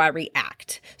then do I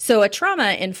react? So a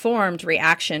trauma-informed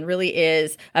reaction really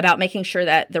is about making sure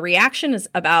that the reaction is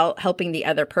about helping the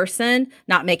other person,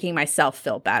 not making myself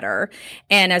feel better.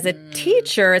 And as a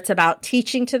teacher, it's about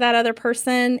teaching to that other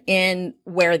person in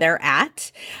where they're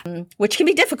at, which can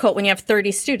be difficult when you have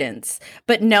 30 students.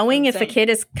 But knowing if a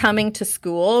kid is coming to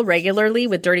school regularly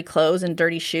with dirty clothes and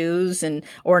dirty shoes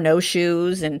or no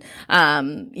shoes and,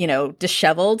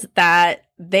 disheveled, that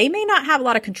they may not have a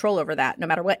lot of control over that, no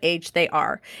matter what age they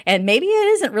are. And maybe it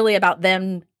isn't really about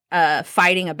them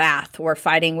fighting a bath or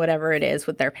fighting whatever it is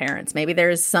with their parents. Maybe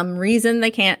there's some reason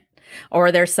they can't,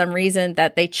 or there's some reason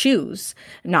that they choose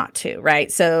not to,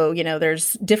 right? So,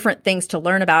 there's different things to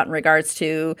learn about in regards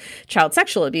to child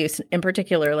sexual abuse, in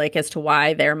particular, like as to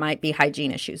why there might be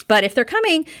hygiene issues. But if they're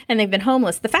coming and they've been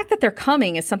homeless, the fact that they're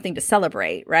coming is something to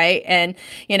celebrate, right? And,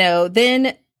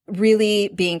 then really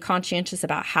being conscientious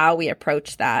about how we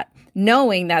approach that,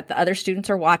 knowing that the other students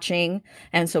are watching,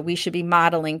 and so we should be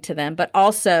modeling to them. But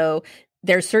also,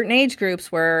 there's certain age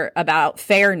groups where about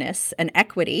fairness and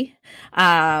equity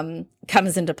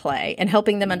comes into play, and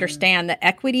helping them understand that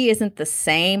equity isn't the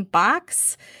same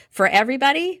box for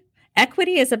everybody.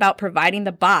 Equity is about providing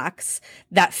the box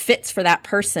that fits for that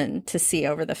person to see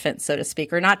over the fence, so to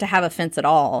speak, or not to have a fence at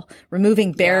all,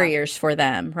 removing barriers for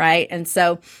them, right? And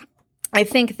so I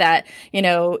think that,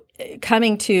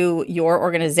 coming to your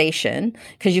organization,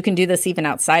 because you can do this even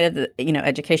outside of the,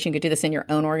 education, you could do this in your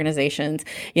own organizations,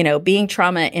 being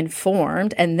trauma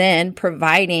informed and then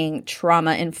providing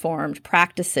trauma informed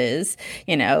practices,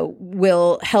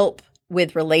 will help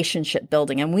with relationship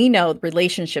building. And we know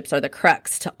relationships are the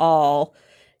crux to all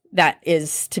that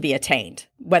is to be attained,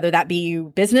 whether that be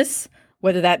business,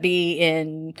 whether that be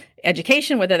in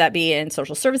education, whether that be in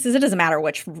social services. It doesn't matter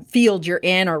which field you're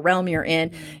in or realm you're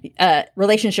in.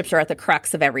 Relationships are at the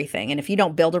crux of everything. And if you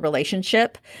don't build a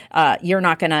relationship, you're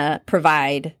not going to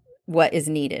provide what is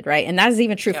needed, right? And that is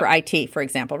even true for IT, for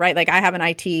example, right? Like I have an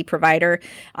IT provider.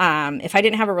 If I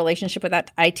didn't have a relationship with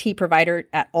that IT provider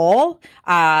at all,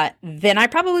 then I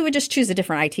probably would just choose a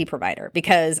different IT provider,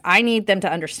 because I need them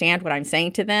to understand what I'm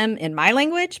saying to them in my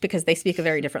language, because they speak a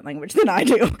very different language than I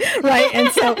do, right? And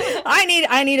so I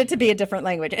need it to be a different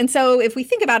language. And so if we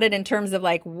think about it in terms of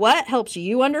like what helps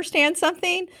you understand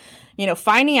something,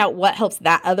 finding out what helps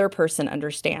that other person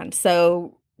understand.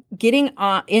 So getting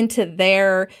into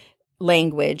their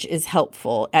language is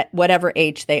helpful at whatever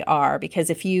age they are, because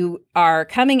if you are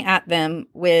coming at them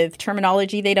with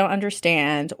terminology they don't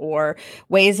understand or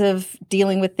ways of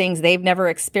dealing with things they've never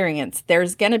experienced,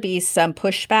 there's going to be some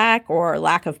pushback or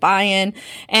lack of buy-in,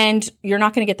 and you're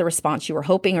not going to get the response you were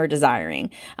hoping or desiring.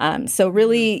 So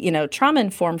really,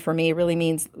 trauma-informed for me really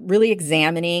means really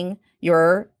examining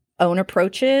your own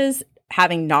approaches,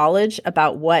 having knowledge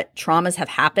about what traumas have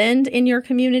happened in your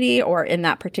community or in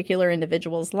that particular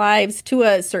individual's lives to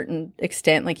a certain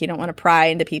extent. Like, you don't want to pry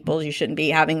into people. You shouldn't be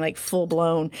having like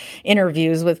full-blown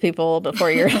interviews with people before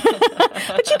you're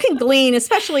but you can glean,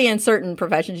 especially in certain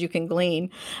professions, you can glean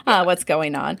what's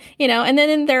going on, and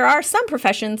then there are some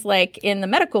professions like in the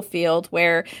medical field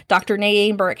where Dr.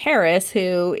 Nadine Burke-Harris,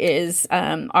 who is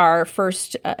our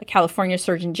first California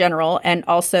Surgeon General, and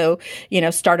also,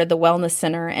 started the Wellness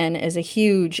Center and is a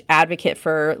huge advocate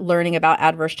for learning about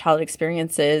adverse childhood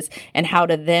experiences and how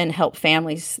to then help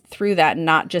families through that, and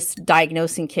not just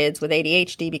diagnosing kids with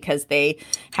ADHD because they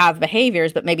have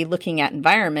behaviors, but maybe looking at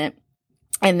environment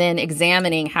and then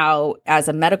examining how, as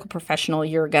a medical professional,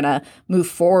 you're going to move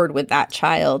forward with that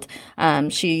child.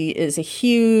 She is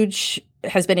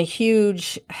has been a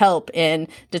huge help in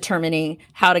determining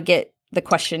how to get the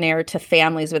questionnaire to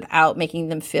families without making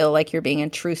them feel like you're being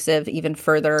intrusive even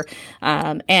further.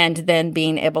 And then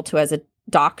being able to, as a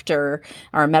doctor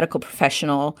or a medical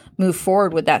professional, move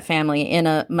forward with that family in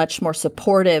a much more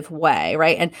supportive way,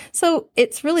 right? And so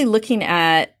it's really looking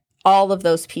at all of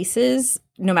those pieces,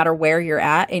 no matter where you're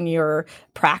at in your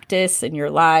practice, in your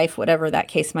life, whatever that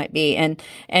case might be, and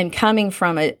coming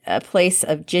from a place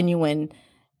of genuine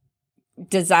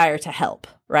desire to help,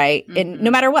 right? Mm-hmm. And no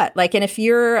matter what, and if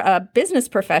you're a business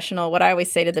professional, what I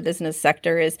always say to the business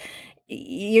sector is,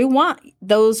 you want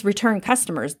those return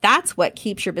customers. That's what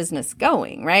keeps your business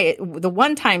going, right? The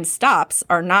one-time stops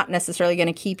are not necessarily going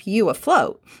to keep you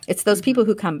afloat. It's those people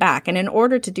who come back. And in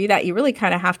order to do that, you really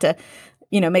kind of have to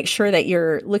make sure that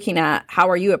you're looking at how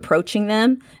are you approaching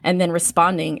them and then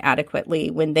responding adequately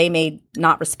when they may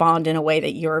not respond in a way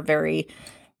that you're very,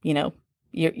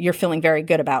 you're feeling very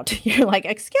good about. You're like,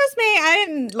 excuse me, I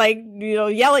didn't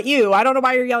yell at you. I don't know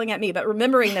why you're yelling at me. But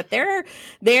remembering that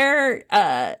their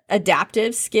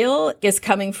adaptive skill is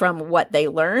coming from what they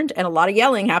learned. And a lot of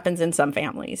yelling happens in some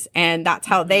families. And that's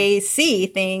how they see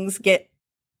things get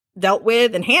dealt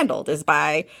with and handled, is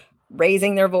by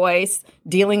raising their voice,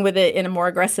 dealing with it in a more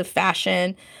aggressive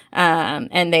fashion.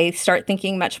 And they start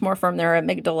thinking much more from their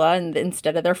amygdala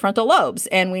instead of their frontal lobes.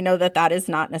 And we know that that is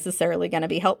not necessarily going to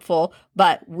be helpful,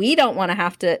 but we don't want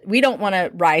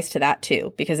to rise to that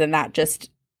too, because then that just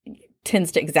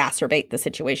tends to exacerbate the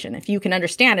situation. If you can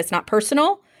understand it's not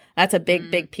personal, that's a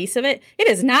big piece of it. It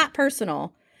is not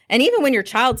personal. And even when your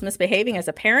child's misbehaving as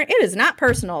a parent, it is not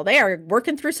personal. They are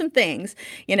working through some things.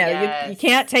 Yes. You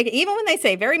can't take it, even when they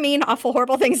say very mean, awful,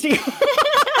 horrible things to you.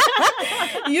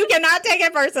 You cannot take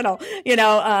it personal,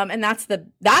 and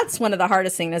that's one of the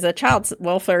hardest things. As a child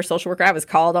welfare social worker, I was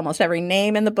called almost every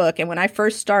name in the book. And when I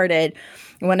first started,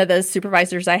 one of the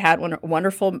supervisors I had, one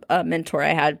wonderful mentor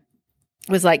I had,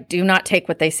 was like, do not take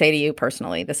what they say to you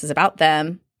personally. This is about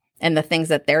them and the things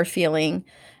that they're feeling,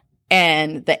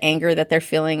 and the anger that they're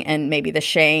feeling, and maybe the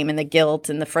shame and the guilt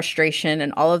and the frustration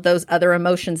and all of those other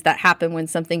emotions that happen when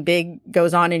something big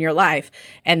goes on in your life.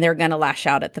 And they're going to lash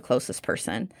out at the closest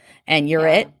person. And you're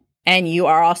it. And you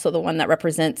are also the one that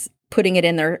represents putting it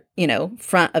in their,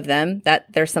 front of them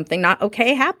that there's something not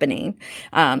okay happening.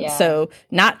 So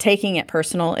not taking it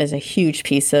personal is a huge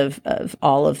piece of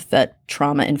all of the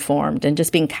trauma informed, and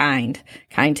just being kind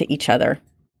to each other.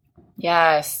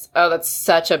 Yes. Oh, that's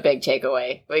such a big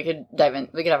takeaway. We could dive in.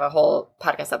 We could have a whole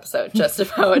podcast episode just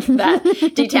about that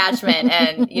detachment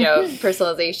and,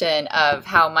 personalization of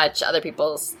how much other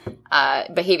people's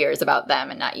behavior is about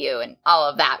them and not you, and all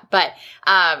of that. But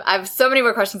I have so many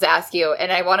more questions to ask you,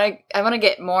 and I want to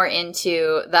get more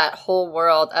into that whole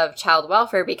world of child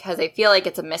welfare, because I feel like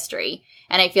it's a mystery,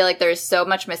 and I feel like there's so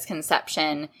much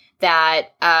misconception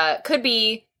that could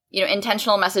be,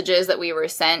 intentional messages that we were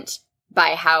sent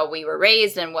by how we were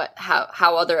raised and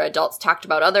how other adults talked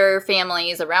about other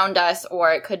families around us,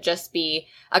 or it could just be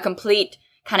a complete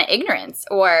kind of ignorance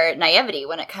or naivety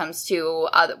when it comes to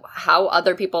how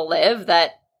other people live,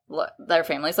 that their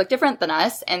families look different than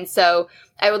us. And so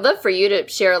I would love for you to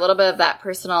share a little bit of that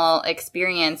personal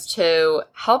experience to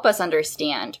help us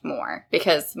understand more,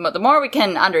 because the more we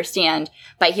can understand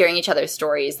by hearing each other's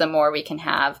stories, the more we can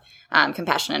have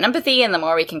compassion and empathy, and the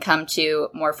more we can come to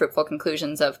more fruitful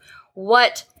conclusions of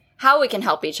how we can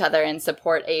help each other and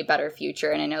support a better future.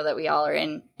 And I know that we all are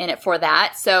in it for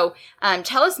that. So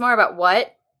tell us more about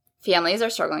what families are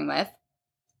struggling with,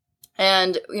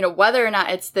 and, whether or not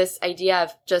it's this idea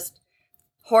of just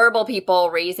horrible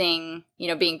people raising,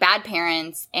 being bad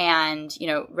parents and,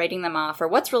 writing them off, or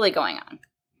what's really going on.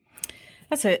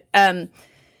 That's it.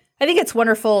 I think it's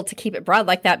wonderful to keep it broad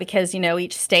like that, because,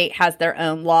 each state has their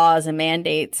own laws and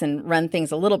mandates and run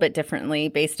things a little bit differently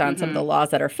based on some of the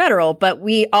laws that are federal. But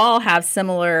we all have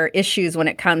similar issues when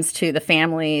it comes to the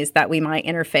families that we might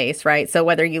interface, right? So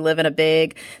whether you live in a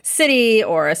big city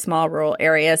or a small rural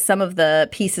area, some of the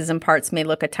pieces and parts may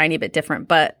look a tiny bit different,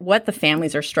 but what the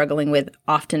families are struggling with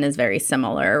often is very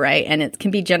similar, right? And it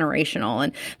can be generational.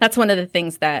 And that's one of the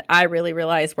things that I really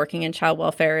realized working in child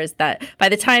welfare, is that by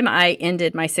the time I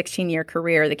ended my 16-year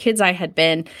career, the kids I had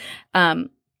been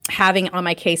having on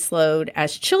my caseload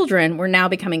as children were now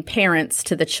becoming parents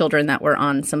to the children that were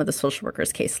on some of the social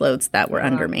workers' caseloads that were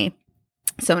under me.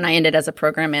 So when I ended as a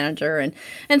program manager, and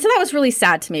so that was really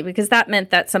sad to me, because that meant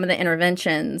that some of the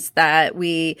interventions that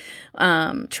we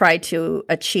tried to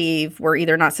achieve were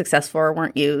either not successful or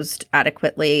weren't used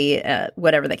adequately,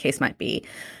 whatever the case might be.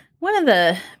 One of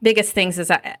the biggest things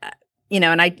is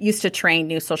and I used to train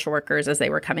new social workers as they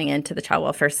were coming into the child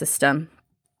welfare system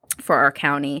for our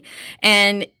county.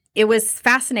 And it was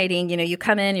fascinating. You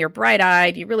come in, you're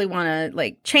bright-eyed, you really want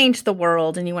to change the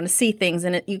world, and you want to see things.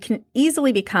 And you can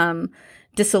easily become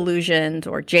disillusioned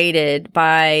or jaded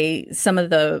by some of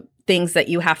the things that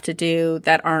you have to do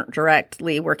that aren't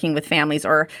directly working with families,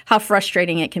 or how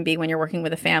frustrating it can be when you're working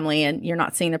with a family and you're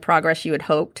not seeing the progress you had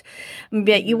hoped.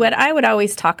 But what I would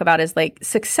always talk about is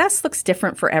success looks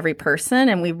different for every person,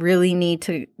 and we really need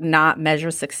to not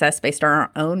measure success based on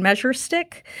our own measure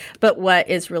stick, but what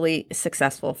is really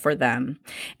successful for them.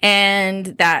 And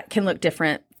that can look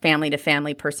different family to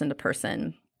family, person to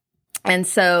person. And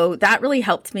so that really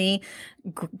helped me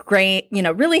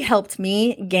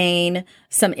gain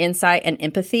some insight and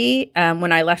empathy.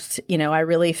 When I left, I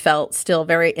really felt still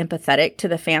very empathetic to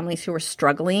the families who were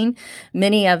struggling.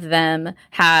 Many of them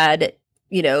had,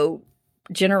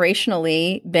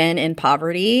 generationally been in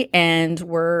poverty and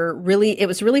it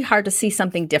was really hard to see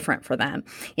something different for them,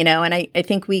 and I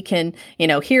think we can,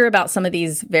 hear about some of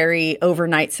these very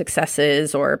overnight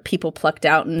successes or people plucked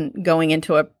out and going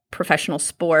into a professional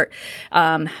sport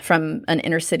from an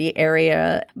inner city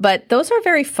area. But those are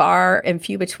very far and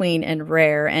few between and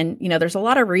rare. And, there's a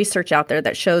lot of research out there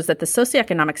that shows that the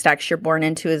socioeconomic status you're born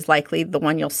into is likely the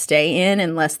one you'll stay in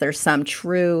unless there's some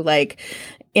true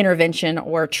intervention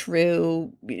or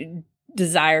true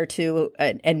desire to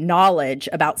and knowledge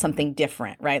about something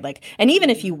different, right? And even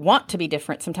if you want to be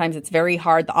different, sometimes it's very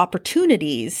hard. The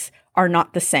opportunities are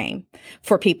not the same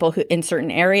for people who in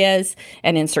certain areas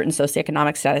and in certain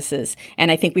socioeconomic statuses.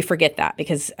 And I think we forget that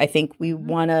because I think we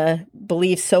want to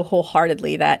believe so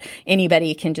wholeheartedly that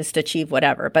anybody can just achieve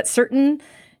whatever. But certain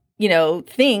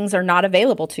things are not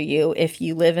available to you if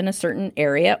you live in a certain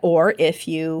area or if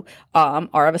you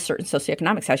are of a certain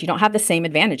socioeconomic status. You don't have the same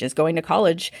advantages. Going to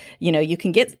college, you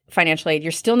can get financial aid.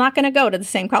 You're still not going to go to the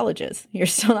same colleges. You're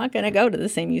still not going to go to the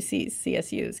same UCs,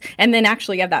 CSUs. And then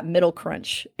actually you have that middle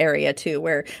crunch area too,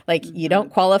 where you don't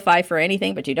qualify for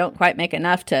anything, but you don't quite make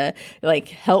enough to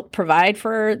help provide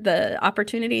for the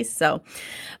opportunities.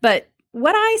 But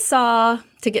what I saw,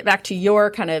 to get back to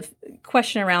your kind of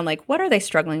question around what are they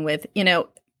struggling with,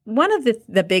 one of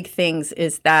the big things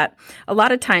is that a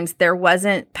lot of times there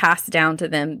wasn't passed down to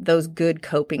them those good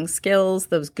coping skills,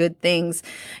 those good things.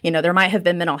 There might have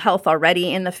been mental health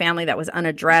already in the family that was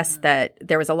unaddressed, that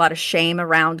there was a lot of shame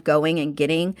around going and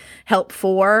getting help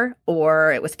for,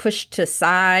 or it was pushed to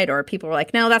side, or people were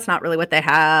like, no, that's not really what they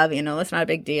have. That's not a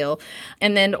big deal.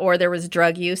 And then, or there was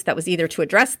drug use that was either to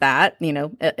address that,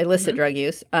 illicit drug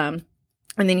use,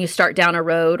 and then you start down a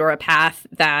road or a path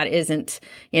that isn't,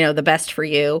 the best for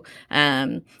you,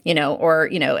 and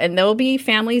there'll be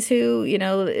families who,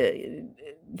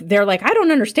 they're like, I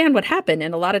don't understand what happened.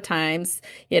 And a lot of times,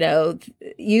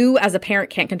 you as a parent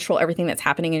can't control everything that's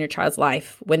happening in your child's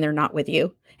life when they're not with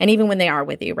you. And even when they are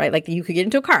with you, right? You could get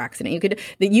into a car accident.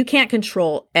 You can't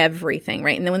control everything,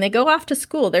 right? And then when they go off to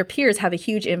school, their peers have a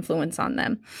huge influence on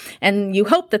them. And you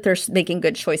hope that they're making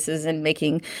good choices and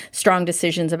making strong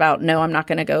decisions about, no, I'm not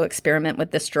going to go experiment with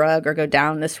this drug or go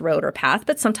down this road or path.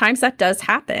 But sometimes that does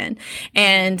happen.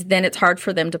 And then it's hard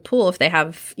for them to pull if they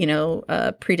have,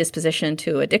 a predisposition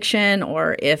to addiction,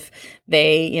 or if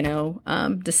they,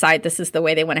 decide this is the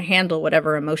way they want to handle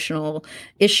whatever emotional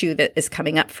issue that is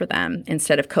coming up for them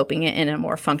instead of coping it in a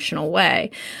more functional way.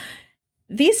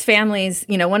 These families,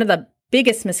 one of the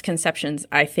biggest misconceptions,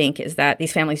 I think, is that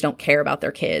these families don't care about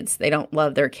their kids. They don't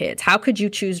love their kids. How could you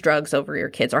choose drugs over your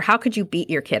kids? Or how could you beat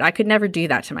your kid? I could never do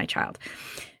that to my child.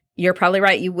 You're probably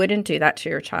right. You wouldn't do that to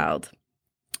your child.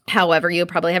 However, you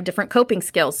probably have different coping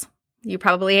skills. You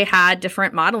probably had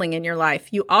different modeling in your life.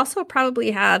 You also probably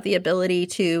have the ability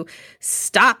to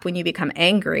stop when you become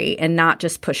angry and not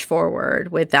just push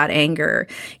forward with that anger.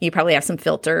 You probably have some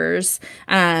filters.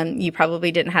 You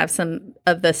probably didn't have some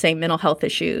of the same mental health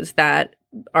issues that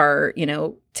are,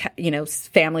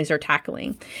 families are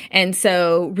tackling. And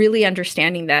so really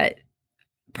understanding that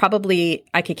probably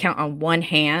I could count on one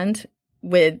hand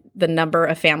with the number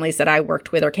of families that I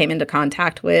worked with or came into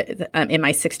contact with in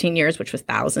my 16 years, which was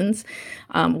thousands,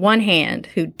 one hand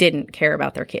who didn't care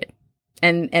about their kid.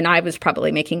 And I was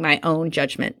probably making my own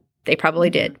judgment. They probably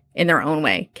did, in their own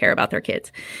way, care about their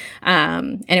kids.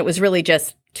 And it was really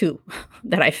just two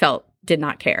that I felt did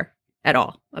not care at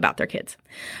all about their kids.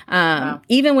 Wow.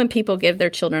 Even when people give their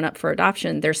children up for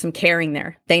adoption, there's some caring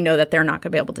there. They know that they're not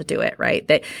going to be able to do it, right?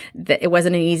 That it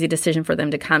wasn't an easy decision for them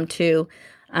to come to.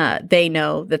 They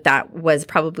know that was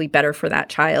probably better for that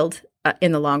child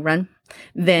in the long run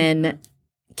than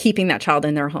keeping that child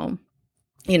in their home,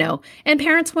 and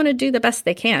parents want to do the best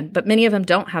they can, but many of them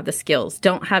don't have the skills,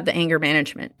 don't have the anger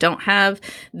management, don't have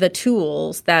the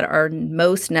tools that are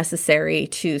most necessary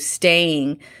to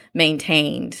staying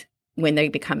maintained when they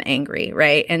become angry,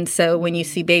 right? And so when you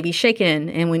see babies shaken,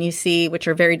 and when you see, which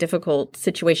are very difficult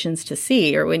situations to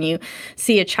see, or when you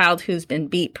see a child who's been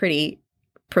beat pretty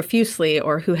profusely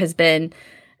or who has been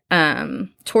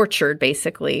tortured,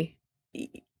 basically,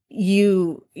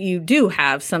 you do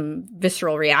have some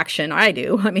visceral reaction. I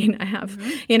do. I mean, I have,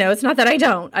 it's not that I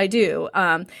don't, I do.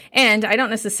 And I don't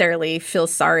necessarily feel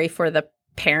sorry for the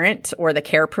parent or the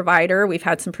care provider. We've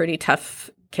had some pretty tough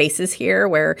cases here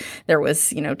where there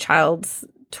was, child's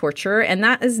torture, and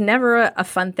that is never a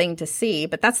fun thing to see,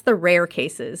 but that's the rare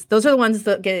cases. Those are the ones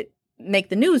that make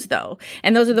the news, though.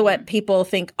 And those are what people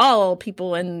think all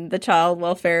people in the child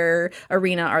welfare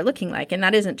arena are looking like. And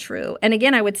that isn't true. And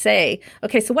again, I would say,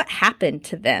 okay, so what happened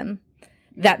to them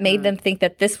that made them think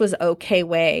that this was okay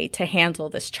way to handle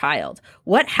this child?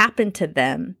 What happened to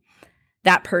them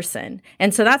that person.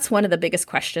 And so that's one of the biggest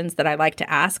questions that I like to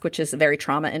ask, which is very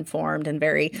trauma informed and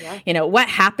very, what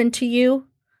happened to you,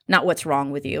 not what's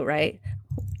wrong with you, right?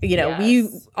 We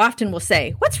often will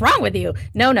say, what's wrong with you?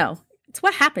 No, it's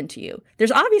what happened to you.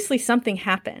 There's obviously something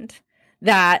happened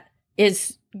that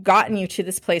is gotten you to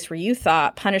this place where you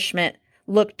thought punishment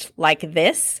looked like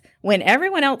this, when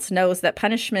everyone else knows that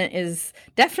punishment is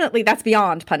definitely, that's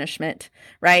beyond punishment,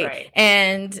 right?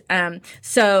 And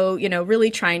so,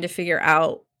 really trying to figure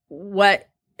out what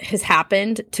has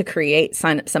happened to create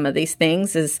some of these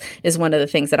things is one of the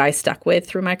things that I stuck with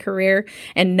through my career.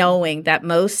 And knowing that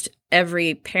most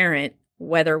every parent,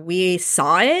 whether we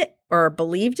saw it or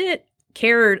believed it,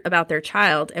 cared about their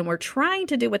child and were trying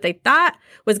to do what they thought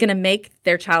was going to make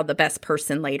their child the best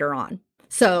person later on.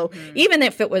 So even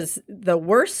if it was the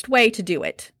worst way to do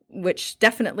it, which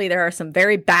definitely there are some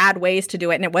very bad ways to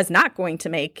do it, and it was not going to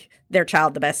make their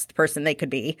child the best person they could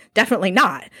be, definitely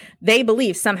not. They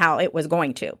believe somehow it was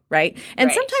going to, right? And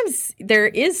sometimes there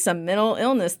is some mental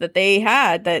illness that they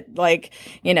had that,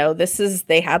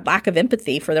 they had lack of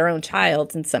empathy for their own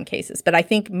child in some cases. But I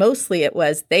think mostly it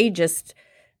was they just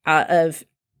of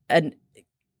an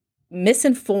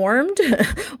misinformed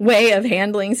way of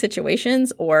handling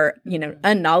situations, or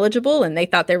unknowledgeable, and they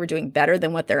thought they were doing better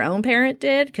than what their own parent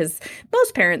did, because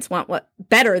most parents want what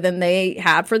better than they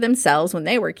had for themselves when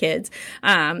they were kids,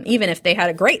 even if they had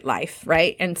a great life,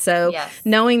 right? And so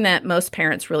knowing that most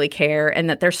parents really care, and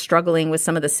that they're struggling with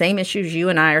some of the same issues you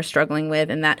and I are struggling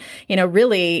with, and that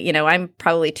really I'm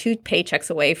probably 2 paychecks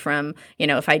away from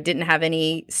if I didn't have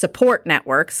any support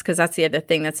networks, because that's the other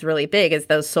thing that's really big, is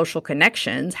those social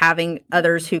connections, having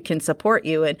others who can support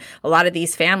you. And a lot of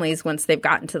these families, once they've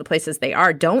gotten to the places they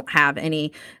are, don't have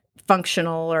any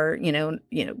functional or,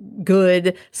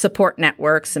 good support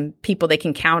networks and people they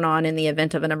can count on in the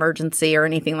event of an emergency or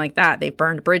anything like that. They've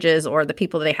burned bridges, or the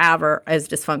people they have are as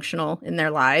dysfunctional in their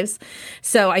lives.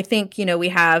 So I think, we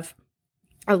have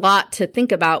a lot to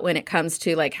think about when it comes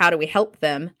to how do we help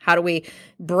them? How do we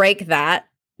break that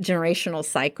generational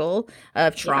cycle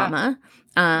of trauma?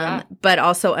 But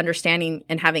also understanding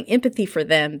and having empathy for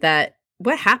them, that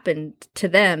what happened to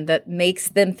them that makes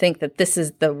them think that this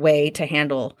is the way to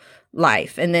handle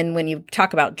life. And then when you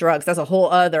talk about drugs, that's a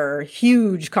whole other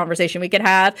huge conversation we could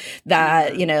have,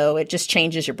 that, it just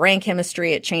changes your brain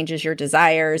chemistry, it changes your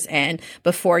desires. And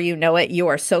before you know it, you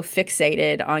are so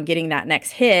fixated on getting that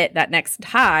next hit, that next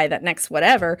high, that next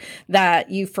whatever, that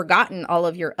you've forgotten all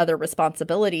of your other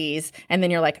responsibilities. And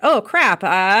then you're like, oh crap,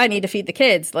 I need to feed the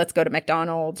kids. Let's go to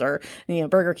McDonald's or,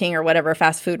 Burger King or whatever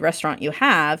fast food restaurant you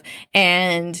have.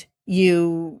 And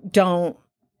you don't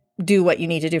do what you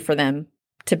need to do for them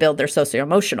to build their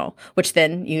socio-emotional, which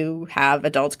then you have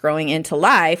adults growing into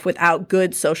life without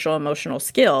good social-emotional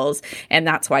skills. And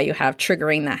that's why you have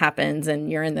triggering that happens,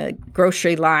 and you're in the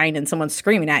grocery line and someone's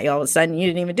screaming at you all of a sudden, you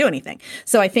didn't even do anything.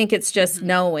 So I think it's just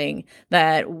knowing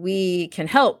that we can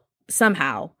help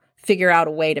somehow figure out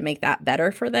a way to make that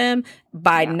better for them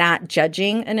by not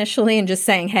judging initially and just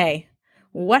saying, hey,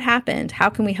 what happened?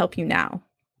 How can we help you now?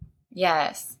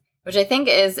 Yes. Which I think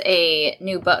is a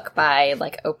new book by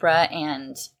Oprah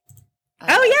and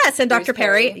and Dr.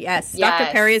 Perry. Yes.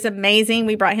 Dr. Perry is amazing.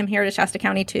 We brought him here to Shasta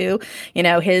County too.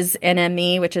 His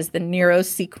NME, which is the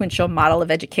neurosequential model of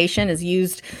education, is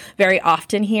used very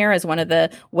often here as one of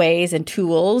the ways and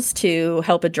tools to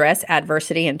help address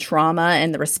adversity and trauma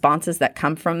and the responses that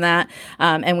come from that.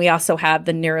 And we also have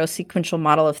the neurosequential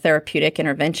model of therapeutic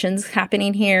interventions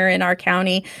happening here in our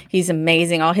county. He's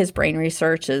amazing. All his brain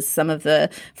research is some of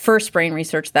the first brain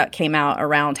research that came out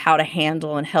around how to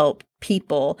handle and help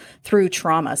people through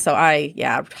trauma. So I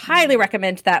highly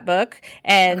recommend that book.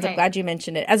 And I'm glad you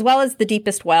mentioned it, as well as The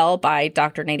Deepest Well by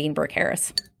Dr. Nadine Burke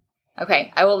Harris.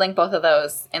 Okay. I will link both of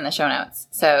those in the show notes.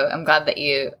 So I'm glad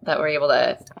that we're able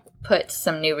to put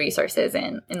some new resources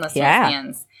in listeners'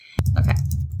 hands. Okay.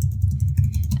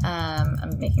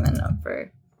 I'm making a note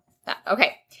for that.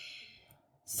 Okay.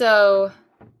 So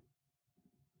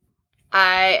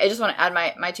I just want to add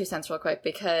my 2 cents real quick,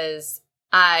 because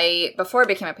before I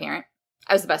became a parent,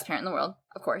 I was the best parent in the world,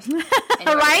 of course.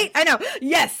 Right? I know.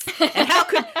 Yes. And how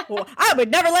could I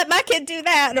would never let my kid do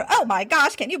that. Or, oh my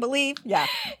gosh, can you believe? Yeah.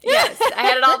 Yes. I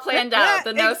had it all planned out.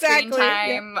 The no screen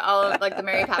time, all of the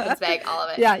Mary Poppins bag, all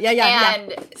of it. Yeah.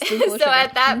 And so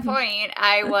at that point,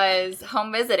 I was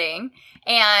home visiting,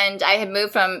 and I had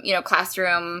moved from,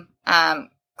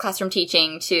 classroom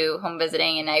teaching to home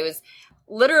visiting, and I was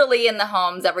literally in the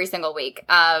homes every single week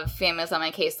of families on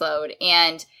my caseload.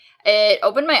 And it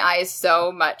opened my eyes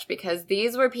so much, because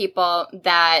these were people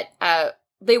that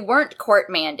they weren't court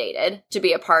mandated to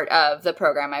be a part of the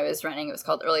program I was running. It was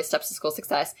called Early Steps to School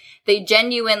Success. They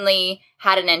genuinely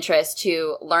had an interest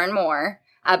to learn more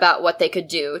about what they could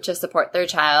do to support their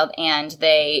child, and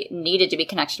they needed to be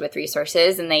connected with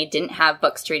resources, and they didn't have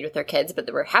books to read with their kids, but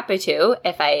they were happy to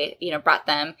if I, brought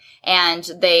them. And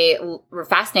they were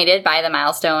fascinated by the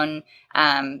milestone,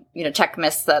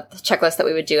 checklist that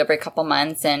we would do every couple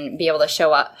months and be able to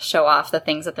show off the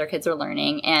things that their kids are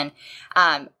learning. And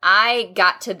I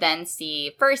got to then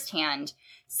see firsthand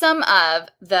some of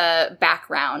the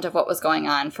background of what was going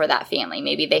on for that family.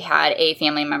 Maybe they had a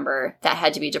family member that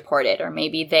had to be deported, or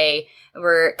maybe they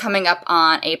were coming up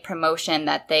on a promotion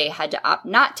that they had to opt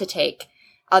not to take.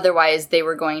 Otherwise, they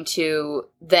were going to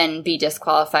then be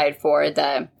disqualified for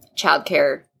the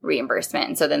childcare reimbursement.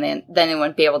 And so then they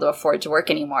wouldn't be able to afford to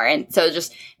work anymore. And so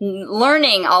just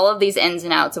learning all of these ins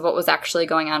and outs of what was actually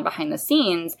going on behind the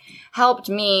scenes helped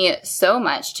me so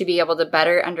much to be able to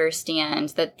better understand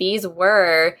that these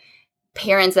were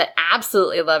parents that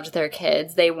absolutely loved their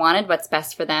kids. They wanted what's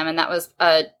best for them. And that was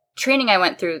a training I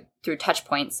went through Touch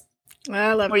Points,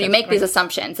 I love where you make these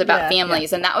assumptions about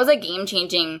families. Yeah. And that was a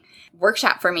game-changing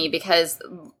workshop for me, because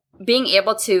being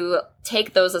able to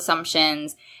take those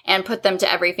assumptions and put them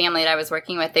to every family that I was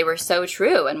working with, they were so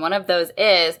true. And one of those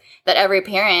is that every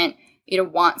parent,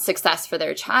 wants success for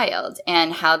their child,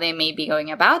 and how they may be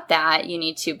going about that. You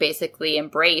need to basically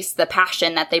embrace the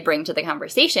passion that they bring to the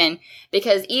conversation,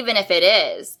 because even if it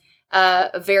is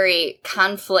a very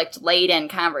conflict-laden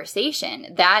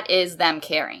conversation, that is them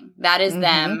caring. That is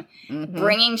them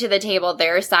bringing to the table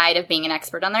their side of being an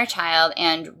expert on their child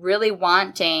and really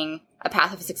wanting a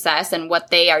path of success. And what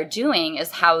they are doing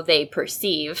is how they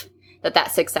perceive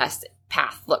that success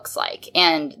path looks like.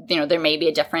 And, there may be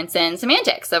a difference in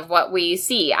semantics of what we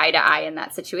see eye to eye in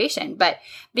that situation. But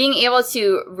being able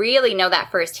to really know that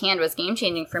firsthand was game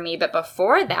changing for me. But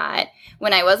before that,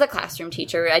 when I was a classroom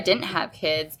teacher, I didn't have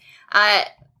kids.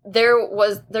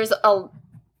 There's a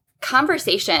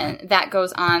conversation that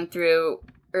goes on through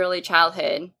early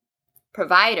childhood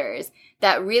providers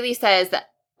that really says that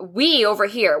we over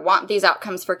here want these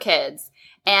outcomes for kids.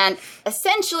 And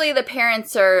essentially the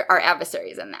parents are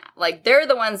adversaries in that. Like, they're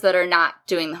the ones that are not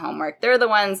doing the homework. They're the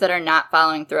ones that are not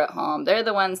following through at home. They're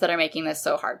the ones that are making this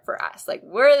so hard for us. Like,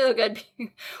 we're the good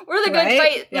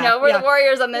fight, we're the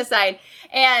warriors on this side.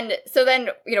 And so then,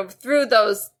 through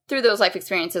those life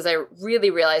experiences, I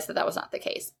really realized that was not the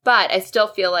case. But I still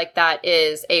feel like that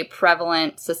is a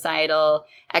prevalent societal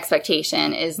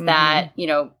expectation, is that,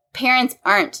 parents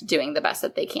aren't doing the best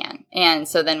that they can. And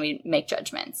so then we make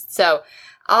judgments. So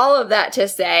all of that to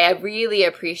say, I really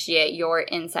appreciate your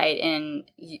insight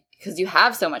because you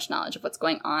have so much knowledge of what's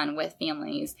going on with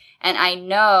families. And I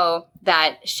know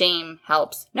that shame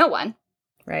helps no one.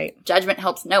 Right. Judgment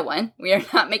helps no one. We are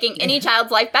not making any child's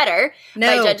life better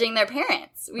by judging their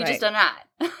parents. We just are not.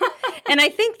 And I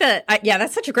think that,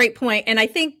 that's such a great point. And I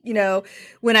think,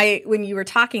 when you were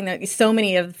talking, that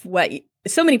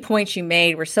so many points you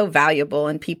made were so valuable,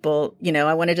 and people,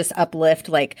 I want to just uplift,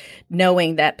 like,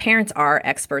 knowing that parents are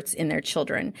experts in their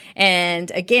children. And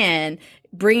again,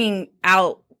 bringing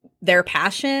out their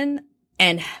passion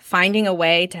and finding a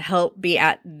way to help be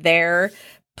at their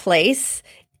place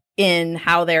in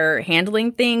how they're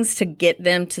handling things, to get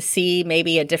them to see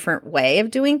maybe a different way of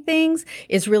doing things,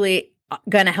 is really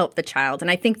going to help the child.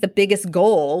 And I think the biggest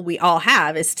goal we all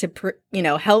have is to,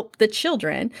 help the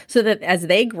children so that as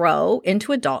they grow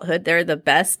into adulthood, they're the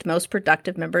best, most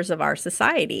productive members of our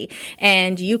society.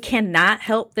 And you cannot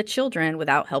help the children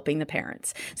without helping the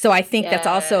parents. So I think that's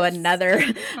also another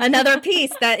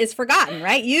piece that is forgotten,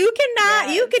 right? You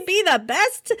could be the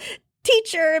best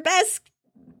teacher, best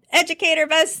educator,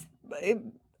 best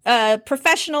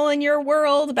professional in your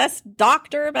world, best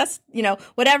doctor, best,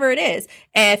 whatever it is.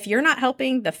 If you're not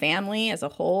helping the family as a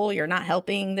whole, you're not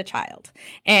helping the child.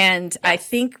 And I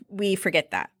think we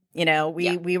forget that,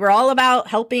 we were all about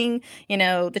helping,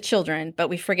 the children, but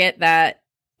we forget that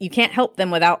you can't help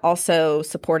them without also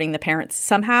supporting the parents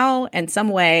somehow and some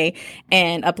way,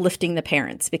 and uplifting the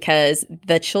parents, because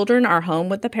the children are home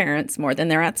with the parents more than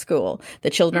they're at school. The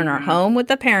children are home with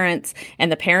the parents,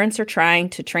 and the parents are trying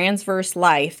to transverse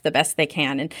life the best they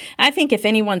can. And I think if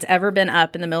anyone's ever been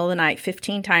up in the middle of the night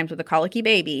 15 times with a colicky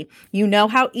baby, you know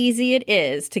how easy it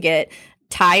is to get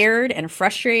tired and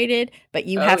frustrated, but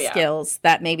you have skills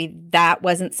that maybe that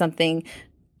wasn't something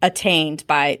attained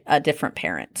by a different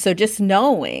parent. So just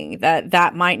knowing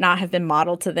that might not have been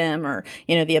modeled to them, or,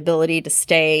 the ability to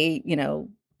stay,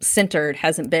 centered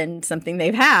hasn't been something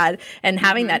they've had, and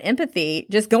having that empathy,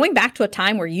 just going back to a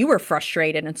time where you were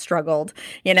frustrated and struggled,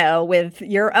 with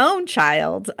your own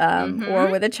child, or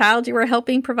with a child you were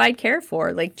helping provide care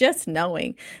for, like just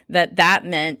knowing that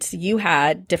meant you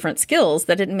had different skills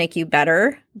that didn't make you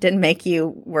better, didn't make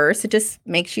you worse. It just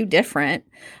makes you different.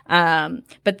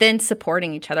 But then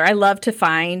supporting each other. I love to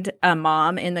find a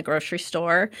mom in the grocery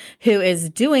store who is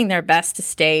doing their best to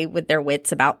stay with their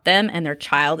wits about them, and their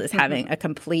child is having a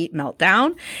complete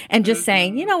meltdown, and just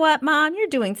saying, you know what, Mom, you're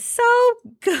doing so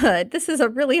good. This is a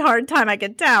really hard time, I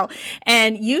can tell.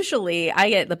 And usually I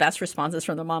get the best responses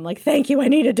from the mom, like, thank you, I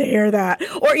needed to hear that.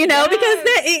 Or, because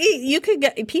you could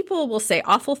get, people will say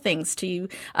awful things to you,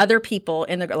 other people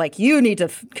like, you need to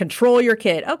control your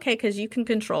kid. Okay, because you can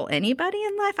control anybody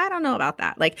in life. I don't know about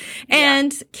that.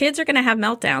 And kids are going to have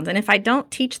meltdowns. And if I don't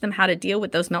teach them how to deal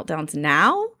with those meltdowns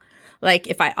now, like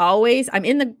if I'm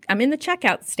in the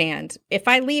checkout stand, if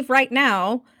I leave right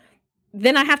now,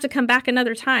 then I have to come back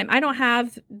another time. I don't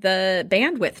have the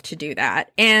bandwidth to do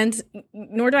that, and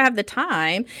nor do I have the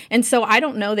time. And so I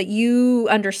don't know that you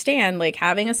understand, like,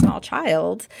 having a small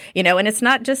child, and it's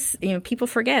not just, people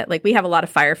forget, like, we have a lot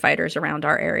of firefighters around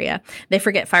our area. They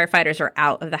forget firefighters are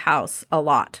out of the house a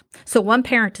lot. So one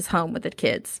parent is home with the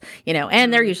kids,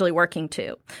 and they're usually working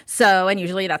too. So, and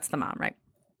usually that's the mom, right?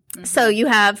 So you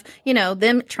have,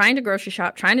 them trying to grocery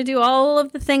shop, trying to do all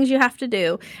of the things you have to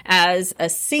do as a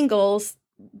singles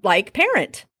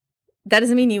parent. That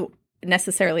doesn't mean you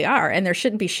necessarily are. And there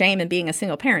shouldn't be shame in being a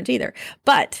single parent either.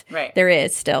 But there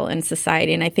is still in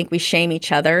society. And I think we shame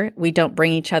each other. We don't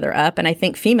bring each other up. And I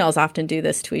think females often do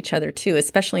this to each other too,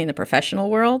 especially in the professional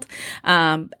world,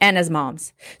 and as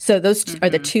moms. So those are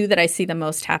the two that I see the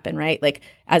most happen, right? Like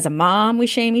as a mom, we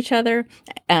shame each other,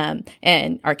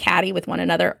 and are catty with one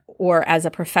another. Or as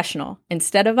a professional,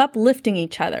 instead of uplifting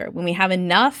each other, when we have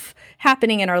enough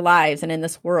happening in our lives and in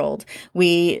this world,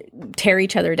 we tear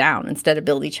each other down instead of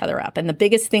build each other up. And the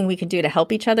biggest thing we can do to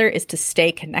help each other is to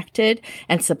stay connected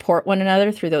and support one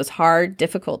another through those hard,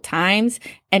 difficult times,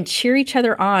 and cheer each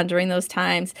other on during those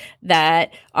times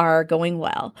that are going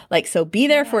well. So be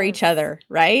there for each other,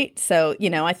 right? So,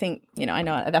 I think, I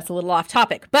know that's a little off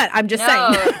topic, but I'm just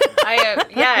saying.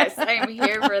 I am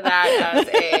here for that as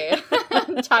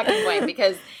a talking point,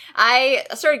 because I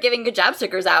started giving good job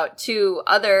stickers out to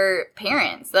other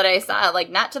parents that I saw, like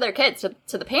not to their kids,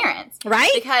 to the parents.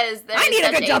 Right? Because I need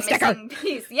a good job sticker.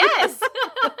 Piece. Yes.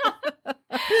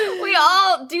 We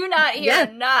all do not hear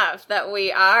enough that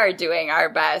we are doing our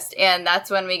best. And that's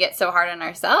when we get so hard on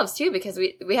ourselves too, because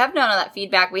we have none of that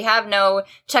feedback. We have no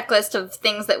checklist of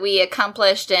things that we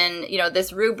accomplished and,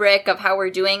 this rubric of how we're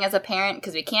doing as a parent,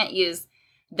 because we can't use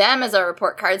them as our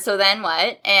report card. So then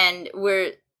what? And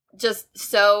we're just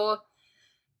so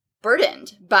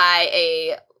burdened by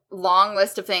a long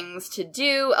list of things to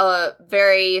do, a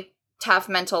very tough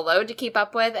mental load to keep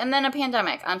up with, and then a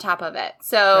pandemic on top of it.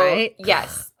 So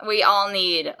yes, we all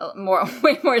need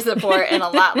way more support and a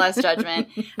lot less judgment.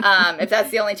 If that's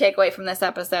the only takeaway from this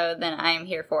episode, then I am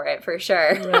here for it for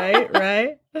sure.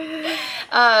 Right.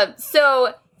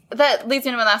 So that leads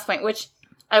me to my last point, which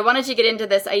I wanted to get into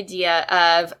this idea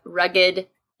of rugged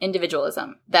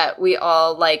individualism that we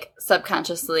all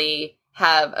subconsciously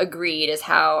have agreed is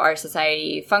how our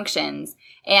society functions.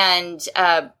 And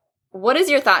what is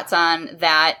your thoughts on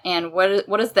that, and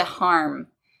what is the harm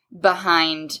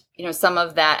behind some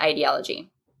of that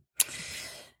ideology?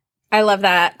 I love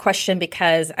that question,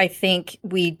 because I think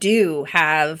we do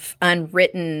have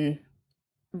unwritten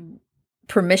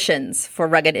permissions for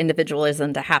rugged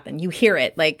individualism to happen. You hear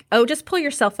it like, oh, just pull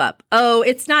yourself up. Oh,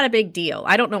 it's not a big deal.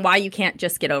 I don't know why you can't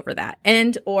just get over that.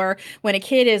 Or when a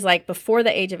kid is before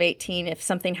the age of 18, if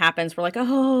something happens, we're like,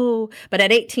 oh, but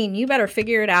at 18, you better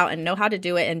figure it out and know how to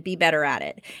do it and be better at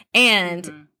it.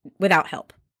 And without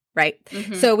help. Right.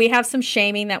 So we have some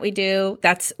shaming that we do.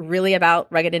 That's really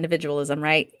about rugged individualism,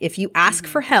 right? If you ask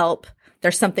for help,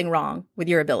 there's something wrong with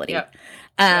your ability.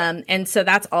 And so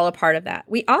that's all a part of that.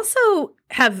 We also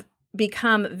have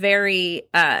become very,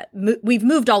 we've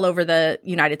moved all over the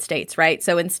United States, right?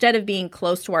 So instead of being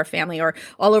close to our family, or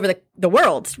all over the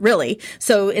world, really.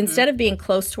 So instead of being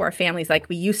close to our families like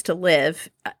we used to live,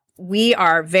 we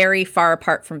are very far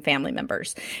apart from family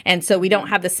members. And so we don't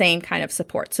have the same kind of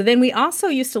support. So then we also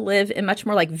used to live in much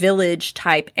more village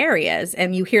type areas.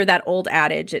 And you hear that old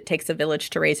adage, it takes a village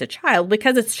to raise a child,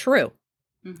 because it's true.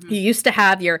 You used to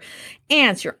have your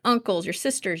aunts, your uncles, your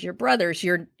sisters, your brothers,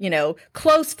 your,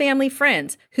 close family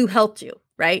friends who helped you,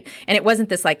 right? And it wasn't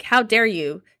this how dare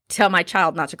you tell my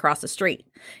child not to cross the street?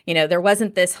 There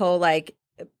wasn't this whole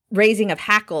raising of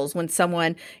hackles when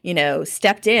someone,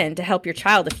 stepped in to help your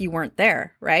child if you weren't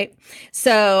there, right?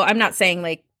 So I'm not saying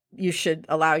like you should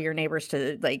allow your neighbors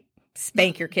to like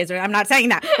spank your kids. I'm not saying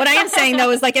that. What I am saying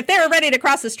though is like if they were ready to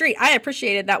cross the street, I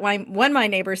appreciated that when my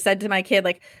neighbor said to my kid,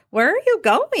 like, where are you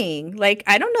going? Like,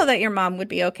 I don't know that your mom would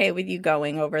be okay with you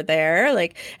going over there.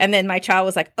 Like, and then my child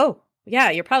was like, oh,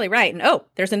 yeah, you're probably right. And oh,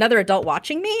 there's another adult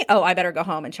watching me. Oh, I better go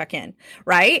home and check in.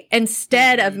 Right.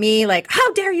 Instead of me like,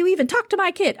 how dare you even talk to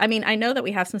my kid? I mean, I know that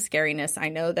we have some scariness. I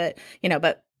know that,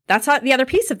 but that's not the other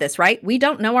piece of this, right? We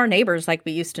don't know our neighbors like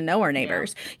we used to know our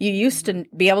neighbors. Yeah. You used to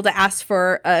be able to ask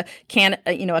for a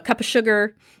cup of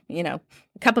sugar, a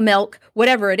cup of milk,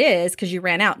 whatever it is, because you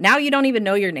ran out. Now you don't even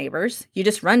know your neighbors. You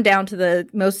just run down to the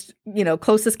most,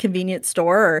 closest convenience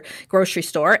store or grocery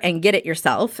store and get it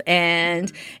yourself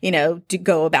and, to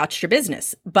go about your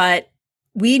business. But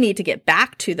we need to get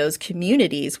back to those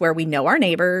communities where we know our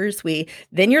neighbors.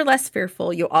 Then you're less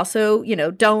fearful. You also,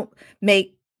 don't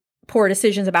make poor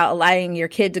decisions about allowing your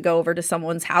kid to go over to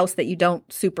someone's house that you don't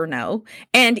super know.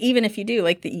 And even if you do,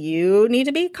 like you need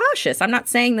to be cautious. I'm not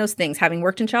saying those things. Having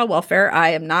worked in child welfare, I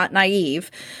am not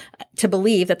naive to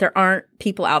believe that there aren't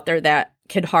people out there that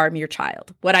could harm your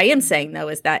child. What I am saying though,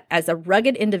 is that as a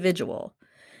rugged individual,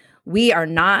 we are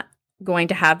not going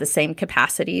to have the same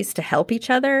capacities to help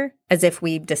each other as if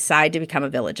we decide to become a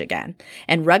village again.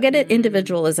 And rugged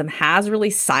individualism has really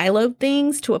siloed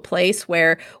things to a place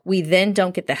where we then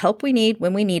don't get the help we need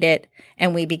when we need it,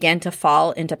 and we begin to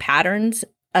fall into patterns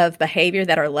of behavior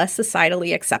that are less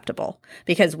societally acceptable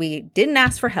because we didn't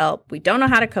ask for help, we don't know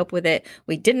how to cope with it,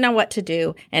 we didn't know what to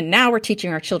do, and now we're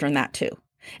teaching our children that too.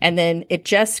 And then it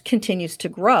just continues to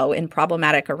grow in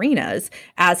problematic arenas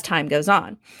as time goes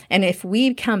on. And if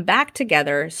we come back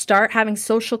together, start having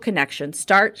social connections,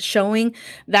 start showing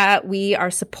that we are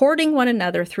supporting one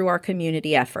another through our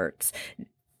community efforts,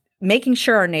 making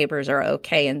sure our neighbors are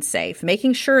okay and safe,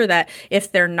 making sure that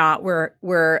if they're not,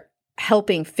 we're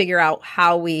helping figure out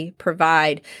how we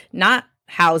provide not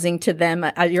housing to them,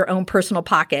 your own personal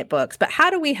pocketbooks, but how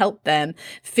do we help them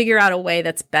figure out a way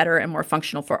that's better and more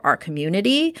functional for our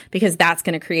community? Because that's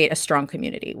going to create a strong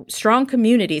community. Strong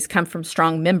communities come from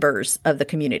strong members of the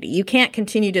community. You can't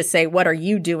continue to say, what are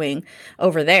you doing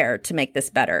over there to make this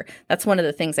better? That's one of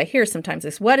the things I hear sometimes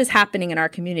is, what is happening in our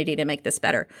community to make this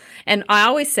better? And I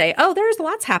always say, oh, there's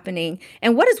lots happening.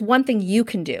 And what is one thing you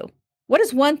can do? What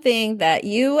is one thing that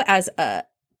you as a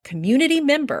community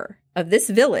member of this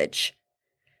village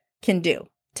can do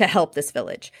to help this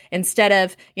village? Instead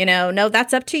of, no,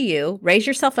 that's up to you. Raise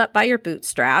yourself up by your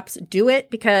bootstraps. Do it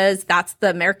because that's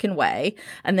the American way.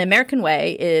 And the American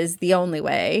way is the only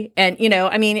way. And,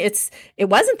 it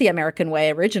wasn't the American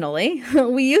way originally.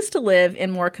 We used to live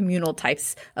in more communal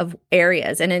types of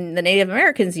areas. And the Native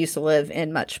Americans used to live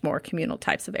in much more communal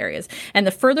types of areas. And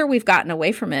the further we've gotten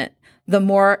away from it, the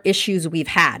more issues we've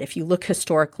had. If you look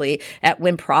historically at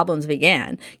when problems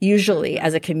began, usually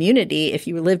as a community, if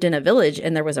you lived in a village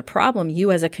and there was a problem,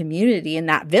 you as a community in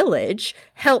that village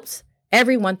helped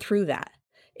everyone through that.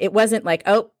 It wasn't like,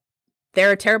 oh,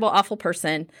 they're a terrible, awful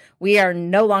person. We are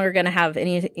no longer going to have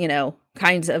any,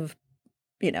 kinds of,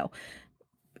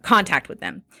 contact with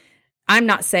them. I'm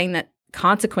not saying that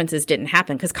consequences didn't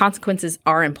happen, because consequences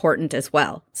are important as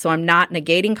well. So I'm not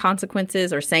negating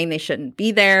consequences or saying they shouldn't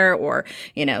be there, or,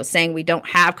 saying we don't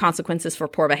have consequences for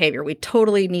poor behavior. We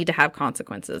totally need to have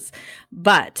consequences,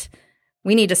 but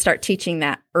we need to start teaching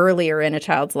that earlier in a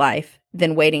child's life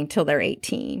than waiting till they're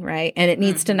 18, right? And it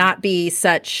needs to not be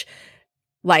such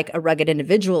like a rugged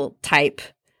individual type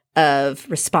of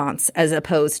response, as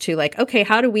opposed to like, okay,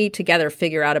 how do we together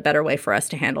figure out a better way for us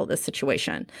to handle this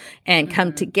situation and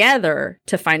come together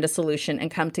to find a solution and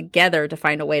come together to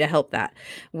find a way to help that.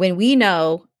 When we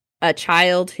know a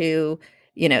child who,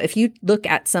 if you look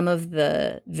at some of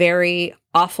the very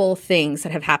awful things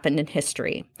that have happened in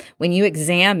history, when you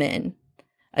examine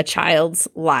a child's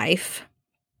life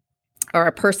or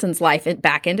a person's life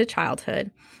back into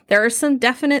childhood, there are some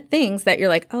definite things that you're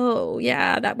like, oh,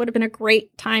 yeah, that would have been a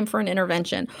great time for an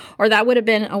intervention, or that would have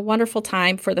been a wonderful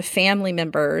time for the family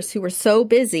members who were so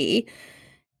busy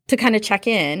to kind of check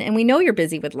in. And we know you're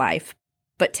busy with life,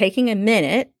 but taking a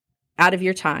minute out of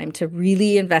your time to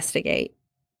really investigate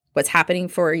what's happening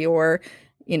for your,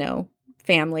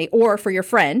 family or for your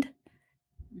friend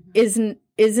is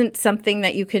isn't something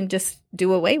that you can just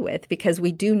do away with, because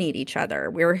we do need each other.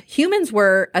 Humans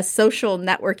were a social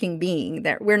networking being,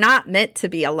 that we're not meant to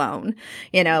be alone.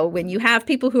 When you have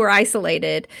people who are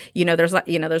isolated,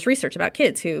 there's research about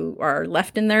kids who are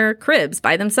left in their cribs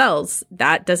by themselves.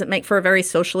 That doesn't make for a very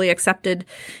socially accepted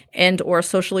and or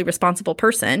socially responsible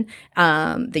person. The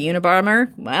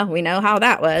Unabomber, well, we know how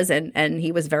that was. And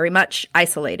he was very much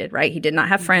isolated, right? He did not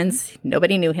have friends.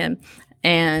 Nobody knew him.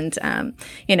 And, and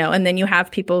then you have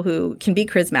people who can be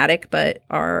charismatic, but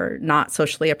are not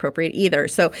socially appropriate either.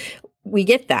 So we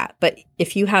get that. But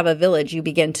if you have a village, you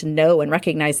begin to know and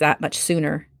recognize that much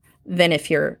sooner than if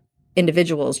you're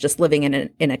individuals just living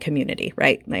in a community,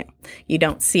 right? Like, you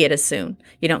don't see it as soon.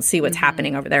 You don't see what's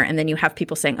happening over there. And then you have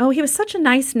people saying, oh, he was such a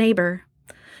nice neighbor.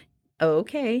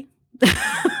 Okay.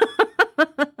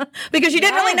 Because you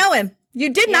didn't really know him. You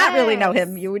did not really know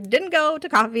him. You didn't go to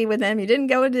coffee with him. You didn't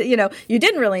go to, you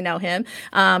didn't really know him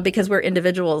because we're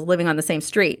individuals living on the same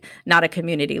street, not a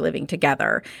community living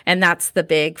together. And that's the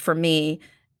big, for me,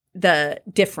 the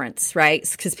difference, right?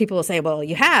 Because people will say, well,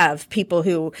 you have people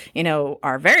who,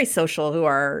 are very social who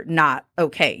are not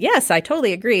okay. Yes, I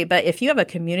totally agree. But if you have a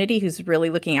community who's really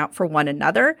looking out for one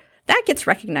another, that gets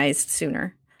recognized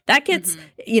sooner. That gets,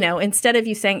 instead of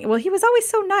you saying, well, he was always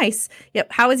so nice.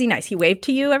 Yep. How is he nice? He waved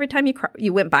to you every time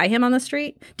you went by him on the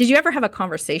street. Did you ever have a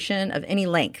conversation of any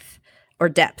length or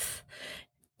depth?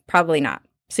 Probably not.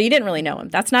 So you didn't really know him.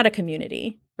 That's not a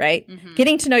community, right? Mm-hmm.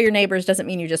 Getting to know your neighbors doesn't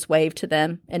mean you just wave to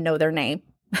them and know their name.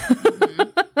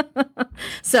 Mm-hmm.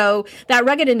 So that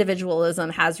rugged individualism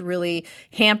has really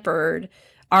hampered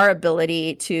our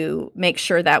ability to make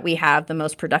sure that we have the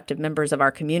most productive members of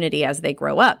our community as they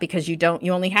grow up, because you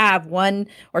only have one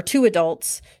or two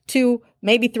adults, two,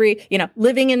 maybe three,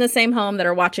 living in the same home that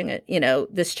are watching it,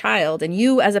 this child. And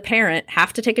you as a parent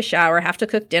have to take a shower, have to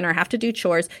cook dinner, have to do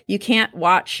chores. You can't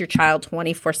watch your child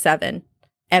 24/7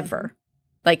 ever.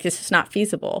 Like, this is not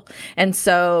feasible. And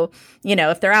so,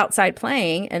 if they're outside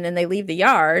playing and then they leave the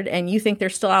yard and you think they're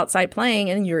still outside playing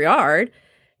in your yard,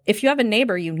 if you have a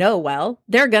neighbor well,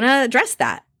 they're going to address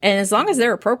that. And as long as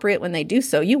they're appropriate when they do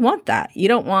so, you want that. You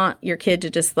don't want your kid to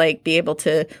just be able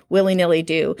to willy-nilly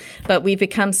do. But we've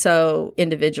become so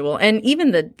individual. And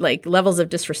even the levels of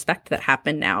disrespect that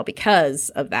happen now because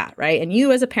of that, right? And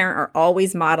you as a parent are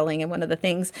always modeling. And one of the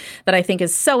things that I think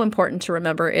is so important to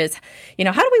remember is,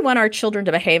 how do we want our children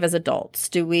to behave as adults?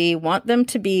 Do we want them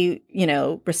to be,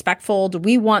 respectful? Do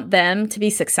we want them to be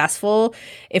successful?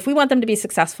 If we want them to be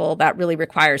successful, that really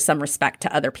requires some respect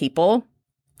to other people.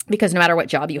 Because no matter what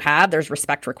job you have, there's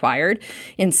respect required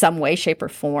in some way, shape, or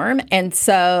form. And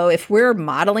so if we're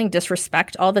modeling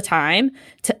disrespect all the time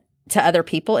to other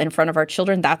people in front of our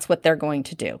children, that's what they're going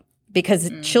to do. Because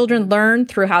children learn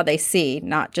through how they see,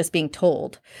 not just being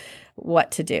told what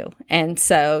to do. And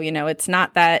so, it's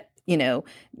not that,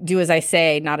 do as I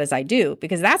say, not as I do,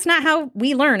 because that's not how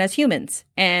we learn as humans.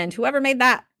 And whoever made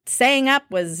that saying up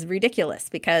was ridiculous,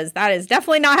 because that is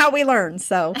definitely not how we learn.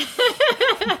 So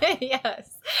yes,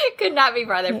 could not be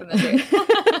farther from the truth.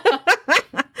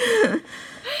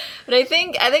 But I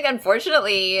think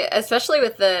unfortunately, especially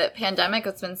with the pandemic,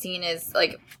 what's been seen is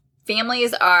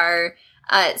families are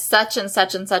such and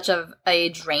such and such of a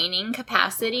draining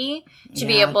capacity to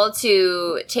be able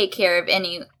to take care of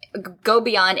go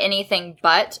beyond anything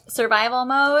but survival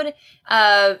mode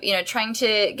of, trying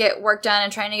to get work done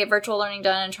and trying to get virtual learning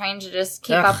done and trying to just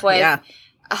keep up with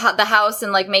the house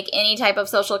and make any type of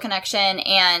social connection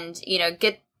and,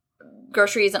 get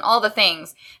groceries and all the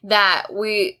things that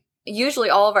usually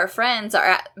all of our friends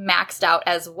are maxed out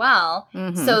as well.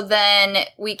 Mm-hmm. So then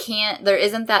there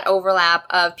isn't that overlap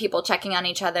of people checking on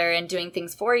each other and doing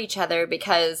things for each other,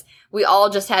 because we all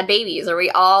just had babies, or we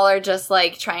all are just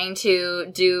trying to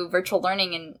do virtual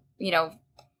learning and,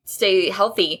 stay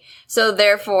healthy. So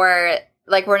therefore,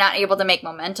 we're not able to make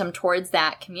momentum towards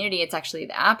that community. It's actually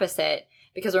the opposite,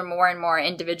 because we're more and more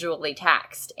individually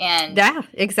taxed. And yeah,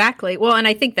 exactly. Well, and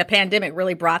I think the pandemic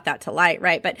really brought that to light,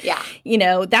 right? But,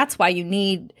 that's why you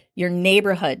need your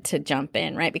neighborhood to jump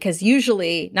in, right? Because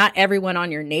usually not everyone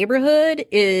on your neighborhood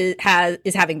is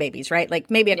having babies, right?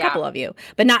 Maybe a couple of you,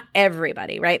 but not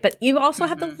everybody, right? But you also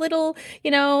have the little,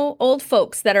 old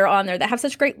folks that are on there that have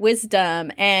such great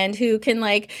wisdom and who can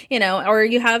or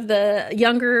you have the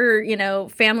younger,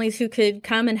 families who could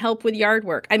come and help with yard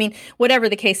work. I mean, whatever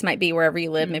the case might be, wherever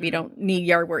you live, maybe you don't need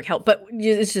yard work help, but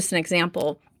it's just an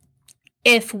example.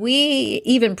 if we,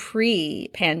 even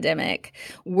pre-pandemic,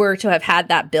 were to have had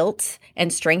that built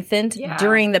and strengthened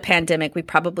during the pandemic, we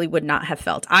probably would not have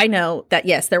felt. I know that,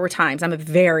 yes, there were times. I'm a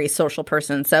very social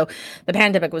person. So the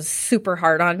pandemic was super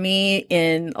hard on me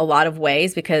in a lot of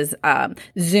ways because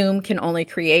Zoom can only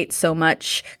create so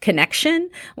much connection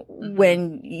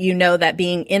when you know that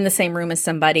being in the same room as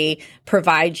somebody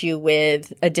provides you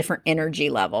with a different energy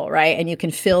level, right? And you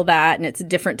can feel that, and it's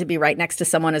different to be right next to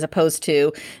someone as opposed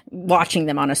to watching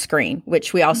them on a screen,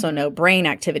 which we also know brain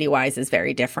activity wise is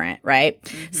very different, right?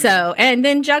 So, and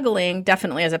then juggling,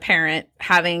 definitely as a parent,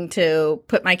 having to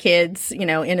put my kids, in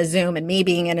a Zoom and me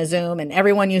being in a Zoom and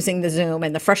everyone using the Zoom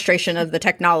and the frustration of the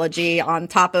technology on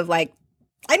top of like,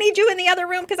 I need you in the other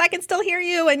room because I can still hear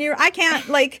you and I can't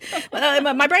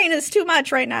my brain is too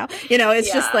much right now.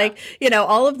 It's just like,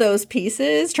 all of those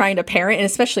pieces trying to parent, and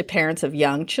especially parents of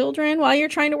young children while you're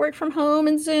trying to work from home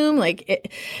and Zoom,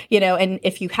 and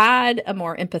if you had a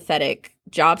more empathetic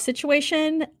job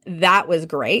situation, that was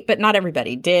great, but not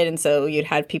everybody did. And so you'd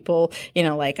had people,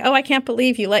 like, oh, I can't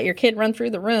believe you let your kid run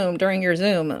through the room during your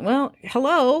Zoom. Well,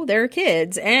 hello, they're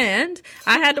kids and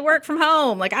I had to work from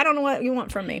home. Like, I don't know what you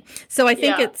want from me. So I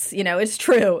think it's, it's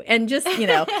true. And just,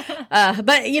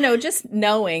 but, just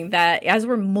knowing that as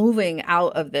we're moving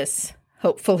out of this,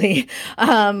 hopefully,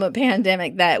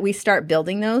 pandemic, that we start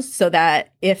building those so that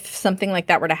if something like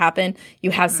that were to happen,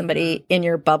 you have somebody in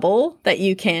your bubble that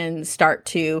you can start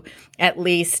to at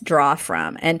least draw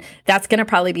from. And that's going to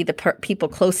probably be the people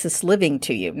closest living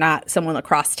to you, not someone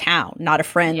across town, not a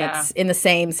friend that's in the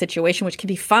same situation, which can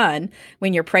be fun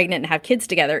when you're pregnant and have kids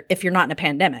together if you're not in a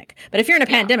pandemic. But if you're in a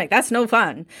pandemic, that's no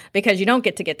fun because you don't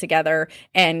get to get together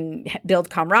and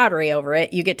build camaraderie over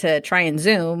it. You get to try and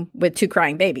Zoom with 2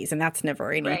 crying babies, and that's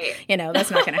never any, that's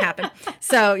not going to happen.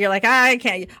 So you're like, I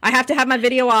have to have my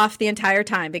video off the entire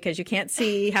time because you can't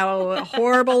see how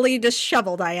horribly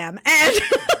disheveled I am. And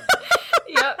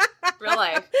yep, real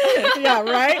life. Yeah,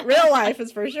 right? Real life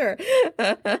is for sure.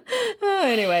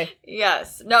 Anyway.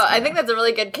 Yes. No, I think that's a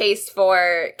really good case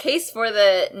for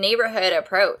the neighborhood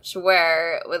approach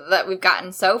that we've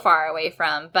gotten so far away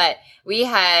from. But we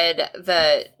had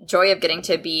the joy of getting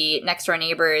to be next door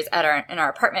neighbors in our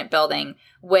apartment building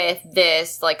with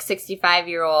this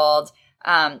 65-year-old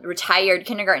retired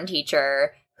kindergarten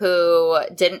teacher who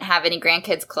didn't have any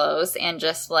grandkids close and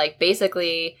just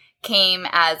basically came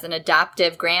as an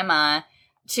adoptive grandma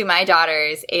to my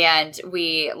daughters, and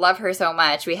we love her so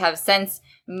much. We have since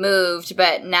moved,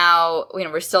 but now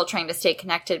we're still trying to stay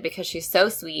connected because she's so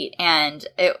sweet. And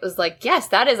it was yes,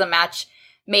 that is a match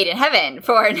made in heaven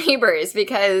for our neighbors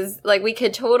because we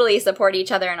could totally support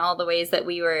each other in all the ways that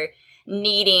we were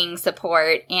needing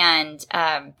support. And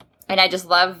I just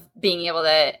love being able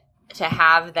to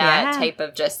have that type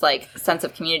of just sense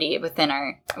of community within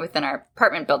our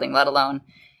apartment building, let alone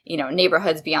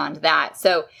neighborhoods beyond that.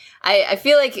 So I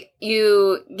feel like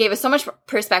you gave us so much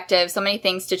perspective, so many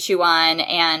things to chew on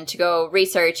and to go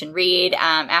research and read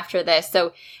after this.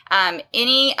 So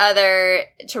to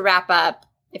wrap up,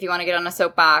 if you want to get on a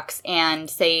soapbox and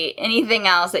say anything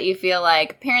else that you feel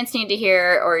like parents need to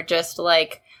hear or just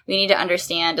we need to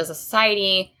understand as a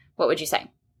society, what would you say?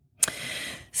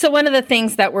 So one of the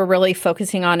things that we're really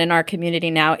focusing on in our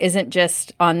community now isn't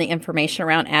just on the information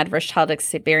around adverse childhood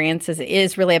experiences. It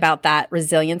is really about that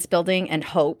resilience building and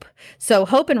hope. So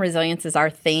hope and resilience is our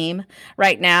theme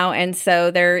right now. And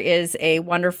so there is a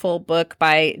wonderful book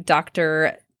by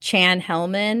Dr. Chan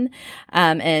Hellman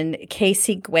and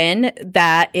Casey Gwynn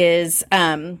that is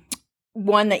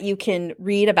one that you can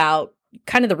read about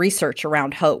kind of the research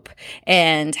around hope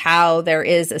and how there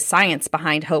is a science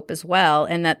behind hope as well.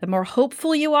 And that the more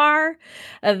hopeful you are,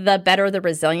 the better the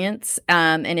resilience.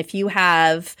 And if you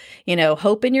have,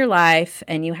 hope in your life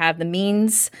and you have the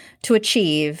means to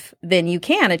achieve, then you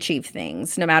can achieve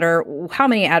things no matter how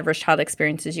many adverse childhood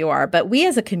experiences you are. But we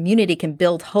as a community can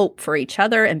build hope for each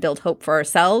other and build hope for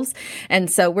ourselves.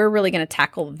 And so we're really going to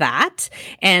tackle that.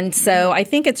 And so I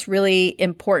think it's really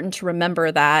important to remember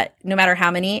that no matter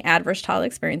how many adverse childhood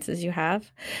experiences you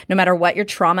have, no matter what your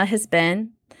trauma has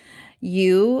been,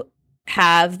 you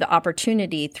have the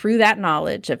opportunity through that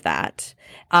knowledge of that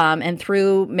and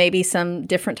through maybe some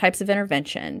different types of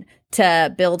intervention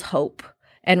to build hope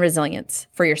and resilience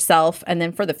for yourself and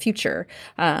then for the future,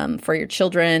 for your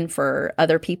children, for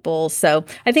other people. So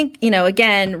I think,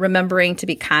 again, remembering to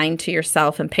be kind to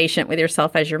yourself and patient with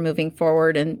yourself as you're moving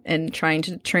forward and trying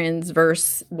to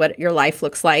transverse what your life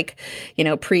looks like,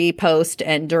 pre, post,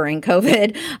 and during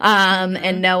COVID,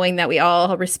 and knowing that we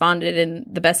all responded in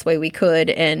the best way we could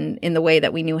and in the way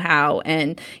that we knew how,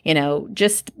 and,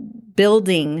 just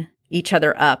building each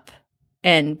other up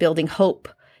and building hope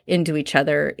into each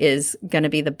other is going to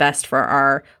be the best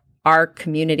for our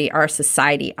community, our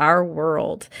society, our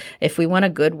world. If we want a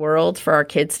good world for our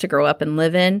kids to grow up and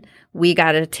live in, we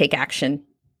got to take action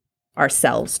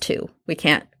ourselves too. We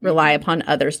can't rely upon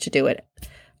others to do it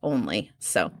only.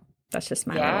 So that's just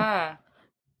my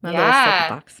little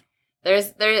soapbox.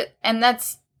 And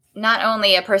that's not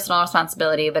only a personal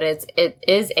responsibility, but it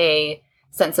is a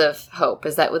sense of hope,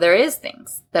 is that there is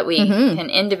things that we can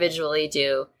individually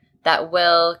do that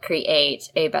will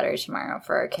create a better tomorrow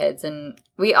for our kids. And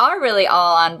we are really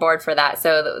all on board for that.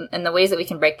 So in the ways that we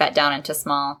can break that down into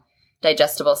small,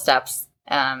 digestible steps,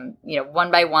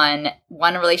 one by one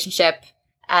relationship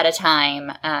at a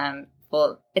time,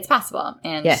 well, it's possible.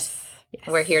 And yes.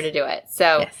 We're here to do it.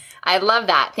 So yes. I love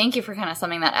that. Thank you for kind of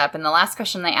summing that up. And the last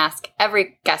question I ask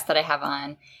every guest that I have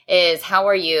on is, how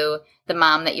are you the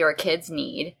mom that your kids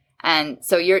need? And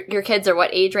so your kids are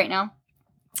what age right now?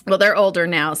 Well, they're older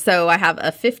now. So I have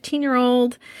a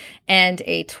 15-year-old and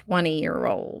a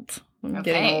 20-year-old. I'm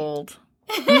getting old.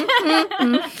 So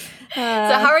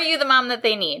how are you the mom that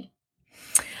they need?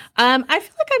 I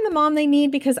feel like I'm the mom they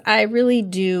need because I really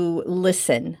do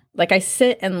listen. Like I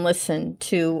sit and listen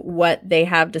to what they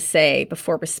have to say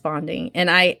before responding. And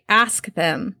I ask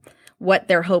them what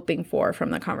they're hoping for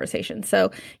from the conversation.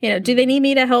 So, do they need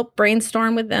me to help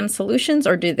brainstorm with them solutions,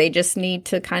 or do they just need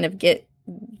to kind of get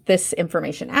this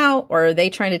information out, or are they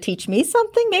trying to teach me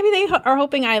something? Maybe they are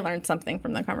hoping I learned something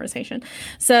from the conversation.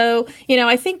 So,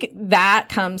 I think that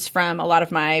comes from a lot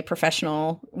of my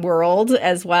professional world,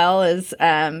 as well as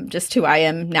just who I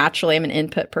am naturally. I'm an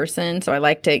input person, so I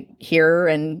like to hear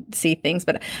and see things.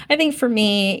 But I think for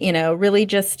me, really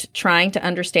just trying to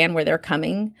understand where they're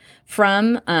coming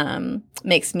from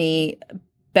makes me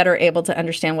better able to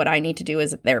understand what I need to do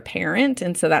as their parent.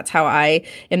 And so that's how I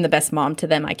am the best mom to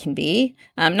them I can be.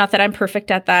 Not that I'm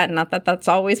perfect at that, and not that that's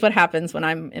always what happens when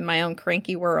I'm in my own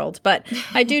cranky world, but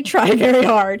I do try very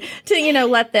hard to,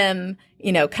 let them,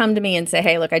 come to me and say,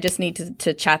 hey, look, I just need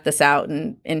to chat this out,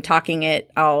 and in talking it,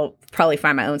 I'll probably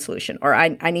find my own solution, or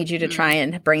I need you to try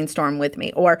and brainstorm with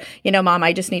me, or, Mom,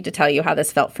 I just need to tell you how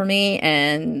this felt for me,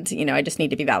 and, I just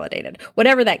need to be validated,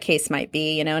 whatever that case might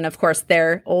be, and of course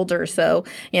they're older, so,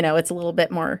 it's a little bit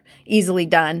more easily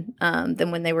done than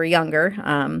when they were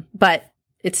younger, but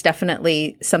it's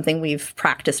definitely something we've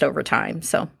practiced over time.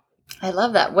 So I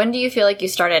love that. When do you feel like you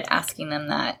started asking them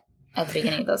that at the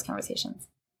beginning of those conversations?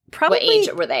 Probably, what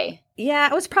age were they? Yeah,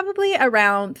 it was probably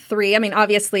around 3. I mean,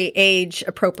 obviously age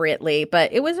appropriately,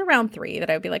 but it was around 3 that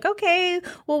I would be like, okay,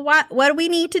 well, what do we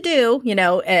need to do?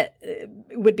 It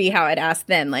would be how I'd ask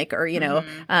then, like, or,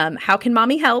 how can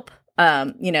mommy help?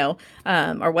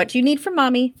 Or what do you need from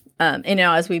mommy?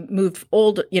 As we moved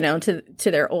to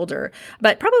their older,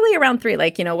 but probably around 3,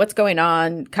 like, what's going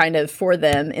on kind of for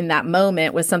them in that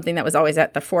moment was something that was always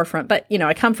at the forefront. But,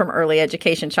 I come from early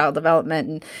education, child development,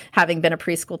 and having been a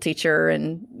preschool teacher,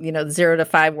 and, the 0 to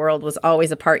 5 world was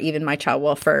always a part, even my child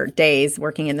welfare days,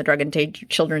 working in the drug and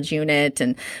children's unit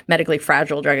and medically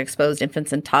fragile drug exposed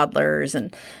infants and toddlers.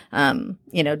 And,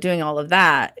 doing all of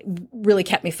that really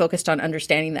kept me focused on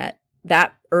understanding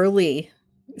that early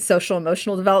social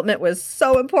emotional development was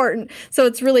so important. So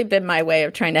it's really been my way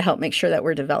of trying to help make sure that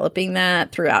we're developing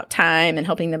that throughout time and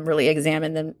helping them really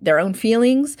examine their own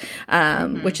feelings,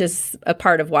 which is a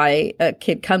part of why a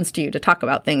kid comes to you to talk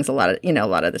about things a lot of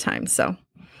the time. So.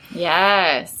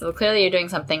 Yes. Well, clearly you're doing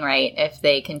something right if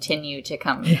they continue to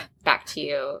come back to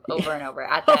you over and over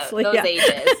at those ages.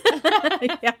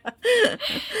 Yeah.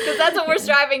 Because that's what we're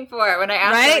striving for. When I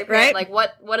ask parent, like,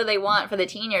 what do they want for the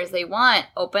teen years? They want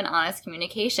open, honest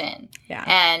communication. Yeah.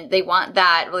 And they want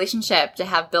that relationship to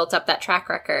have built up that track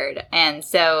record. And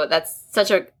so that's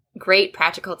such a great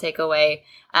practical takeaway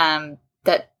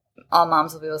that all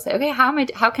moms will be able to say, okay,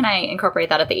 how can I incorporate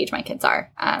that at the age my kids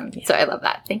are? So I love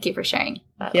that. Thank you for sharing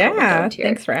that. Yeah,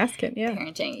 thanks for asking. Yeah.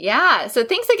 Parenting. Yeah. So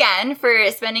thanks again for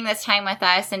spending this time with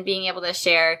us and being able to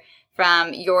share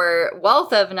from your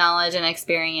wealth of knowledge and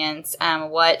experience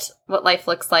what life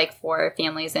looks like for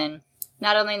families in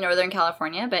not only Northern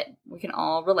California, but we can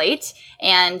all relate,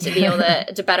 and to be able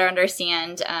to better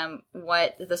understand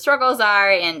what the struggles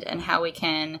are and how we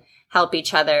can help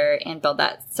each other and build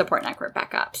that support network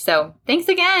back up. So thanks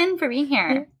again for being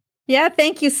here. Yeah,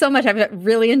 thank you so much. I've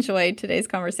really enjoyed today's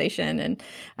conversation,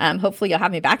 and hopefully you'll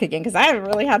have me back again because I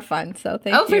really had fun. So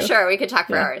thank you. Oh, for sure. We could talk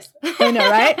for hours. I know,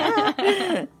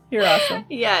 right? You're awesome.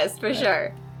 Yes, for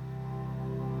sure.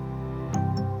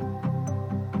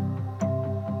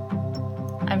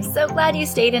 I'm so glad you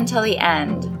stayed until the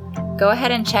end. Go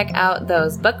ahead and check out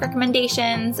those book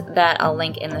recommendations that I'll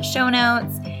link in the show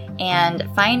notes, and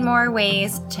find more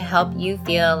ways to help you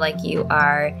feel like you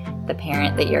are the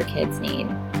parent that your kids need.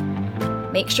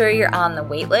 Make sure you're on the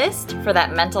wait list for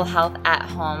that Mental Health at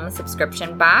Home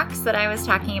subscription box that I was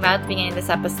talking about at the beginning of this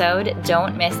episode.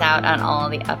 Don't miss out on all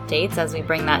the updates as we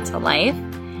bring that to life.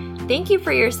 Thank you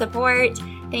for your support.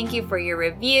 Thank you for your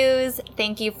reviews.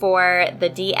 Thank you for the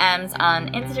DMs on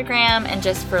Instagram and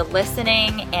just for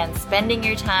listening and spending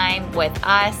your time with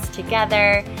us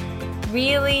together,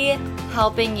 really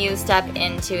helping you step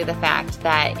into the fact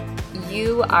that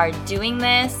you are doing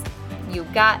this, you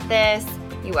got this,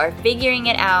 you are figuring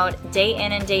it out day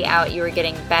in and day out. You are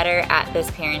getting better at this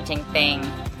parenting thing.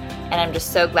 And I'm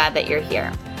just so glad that you're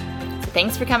here. So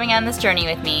thanks for coming on this journey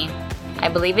with me. I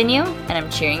believe in you and I'm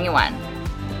cheering you on.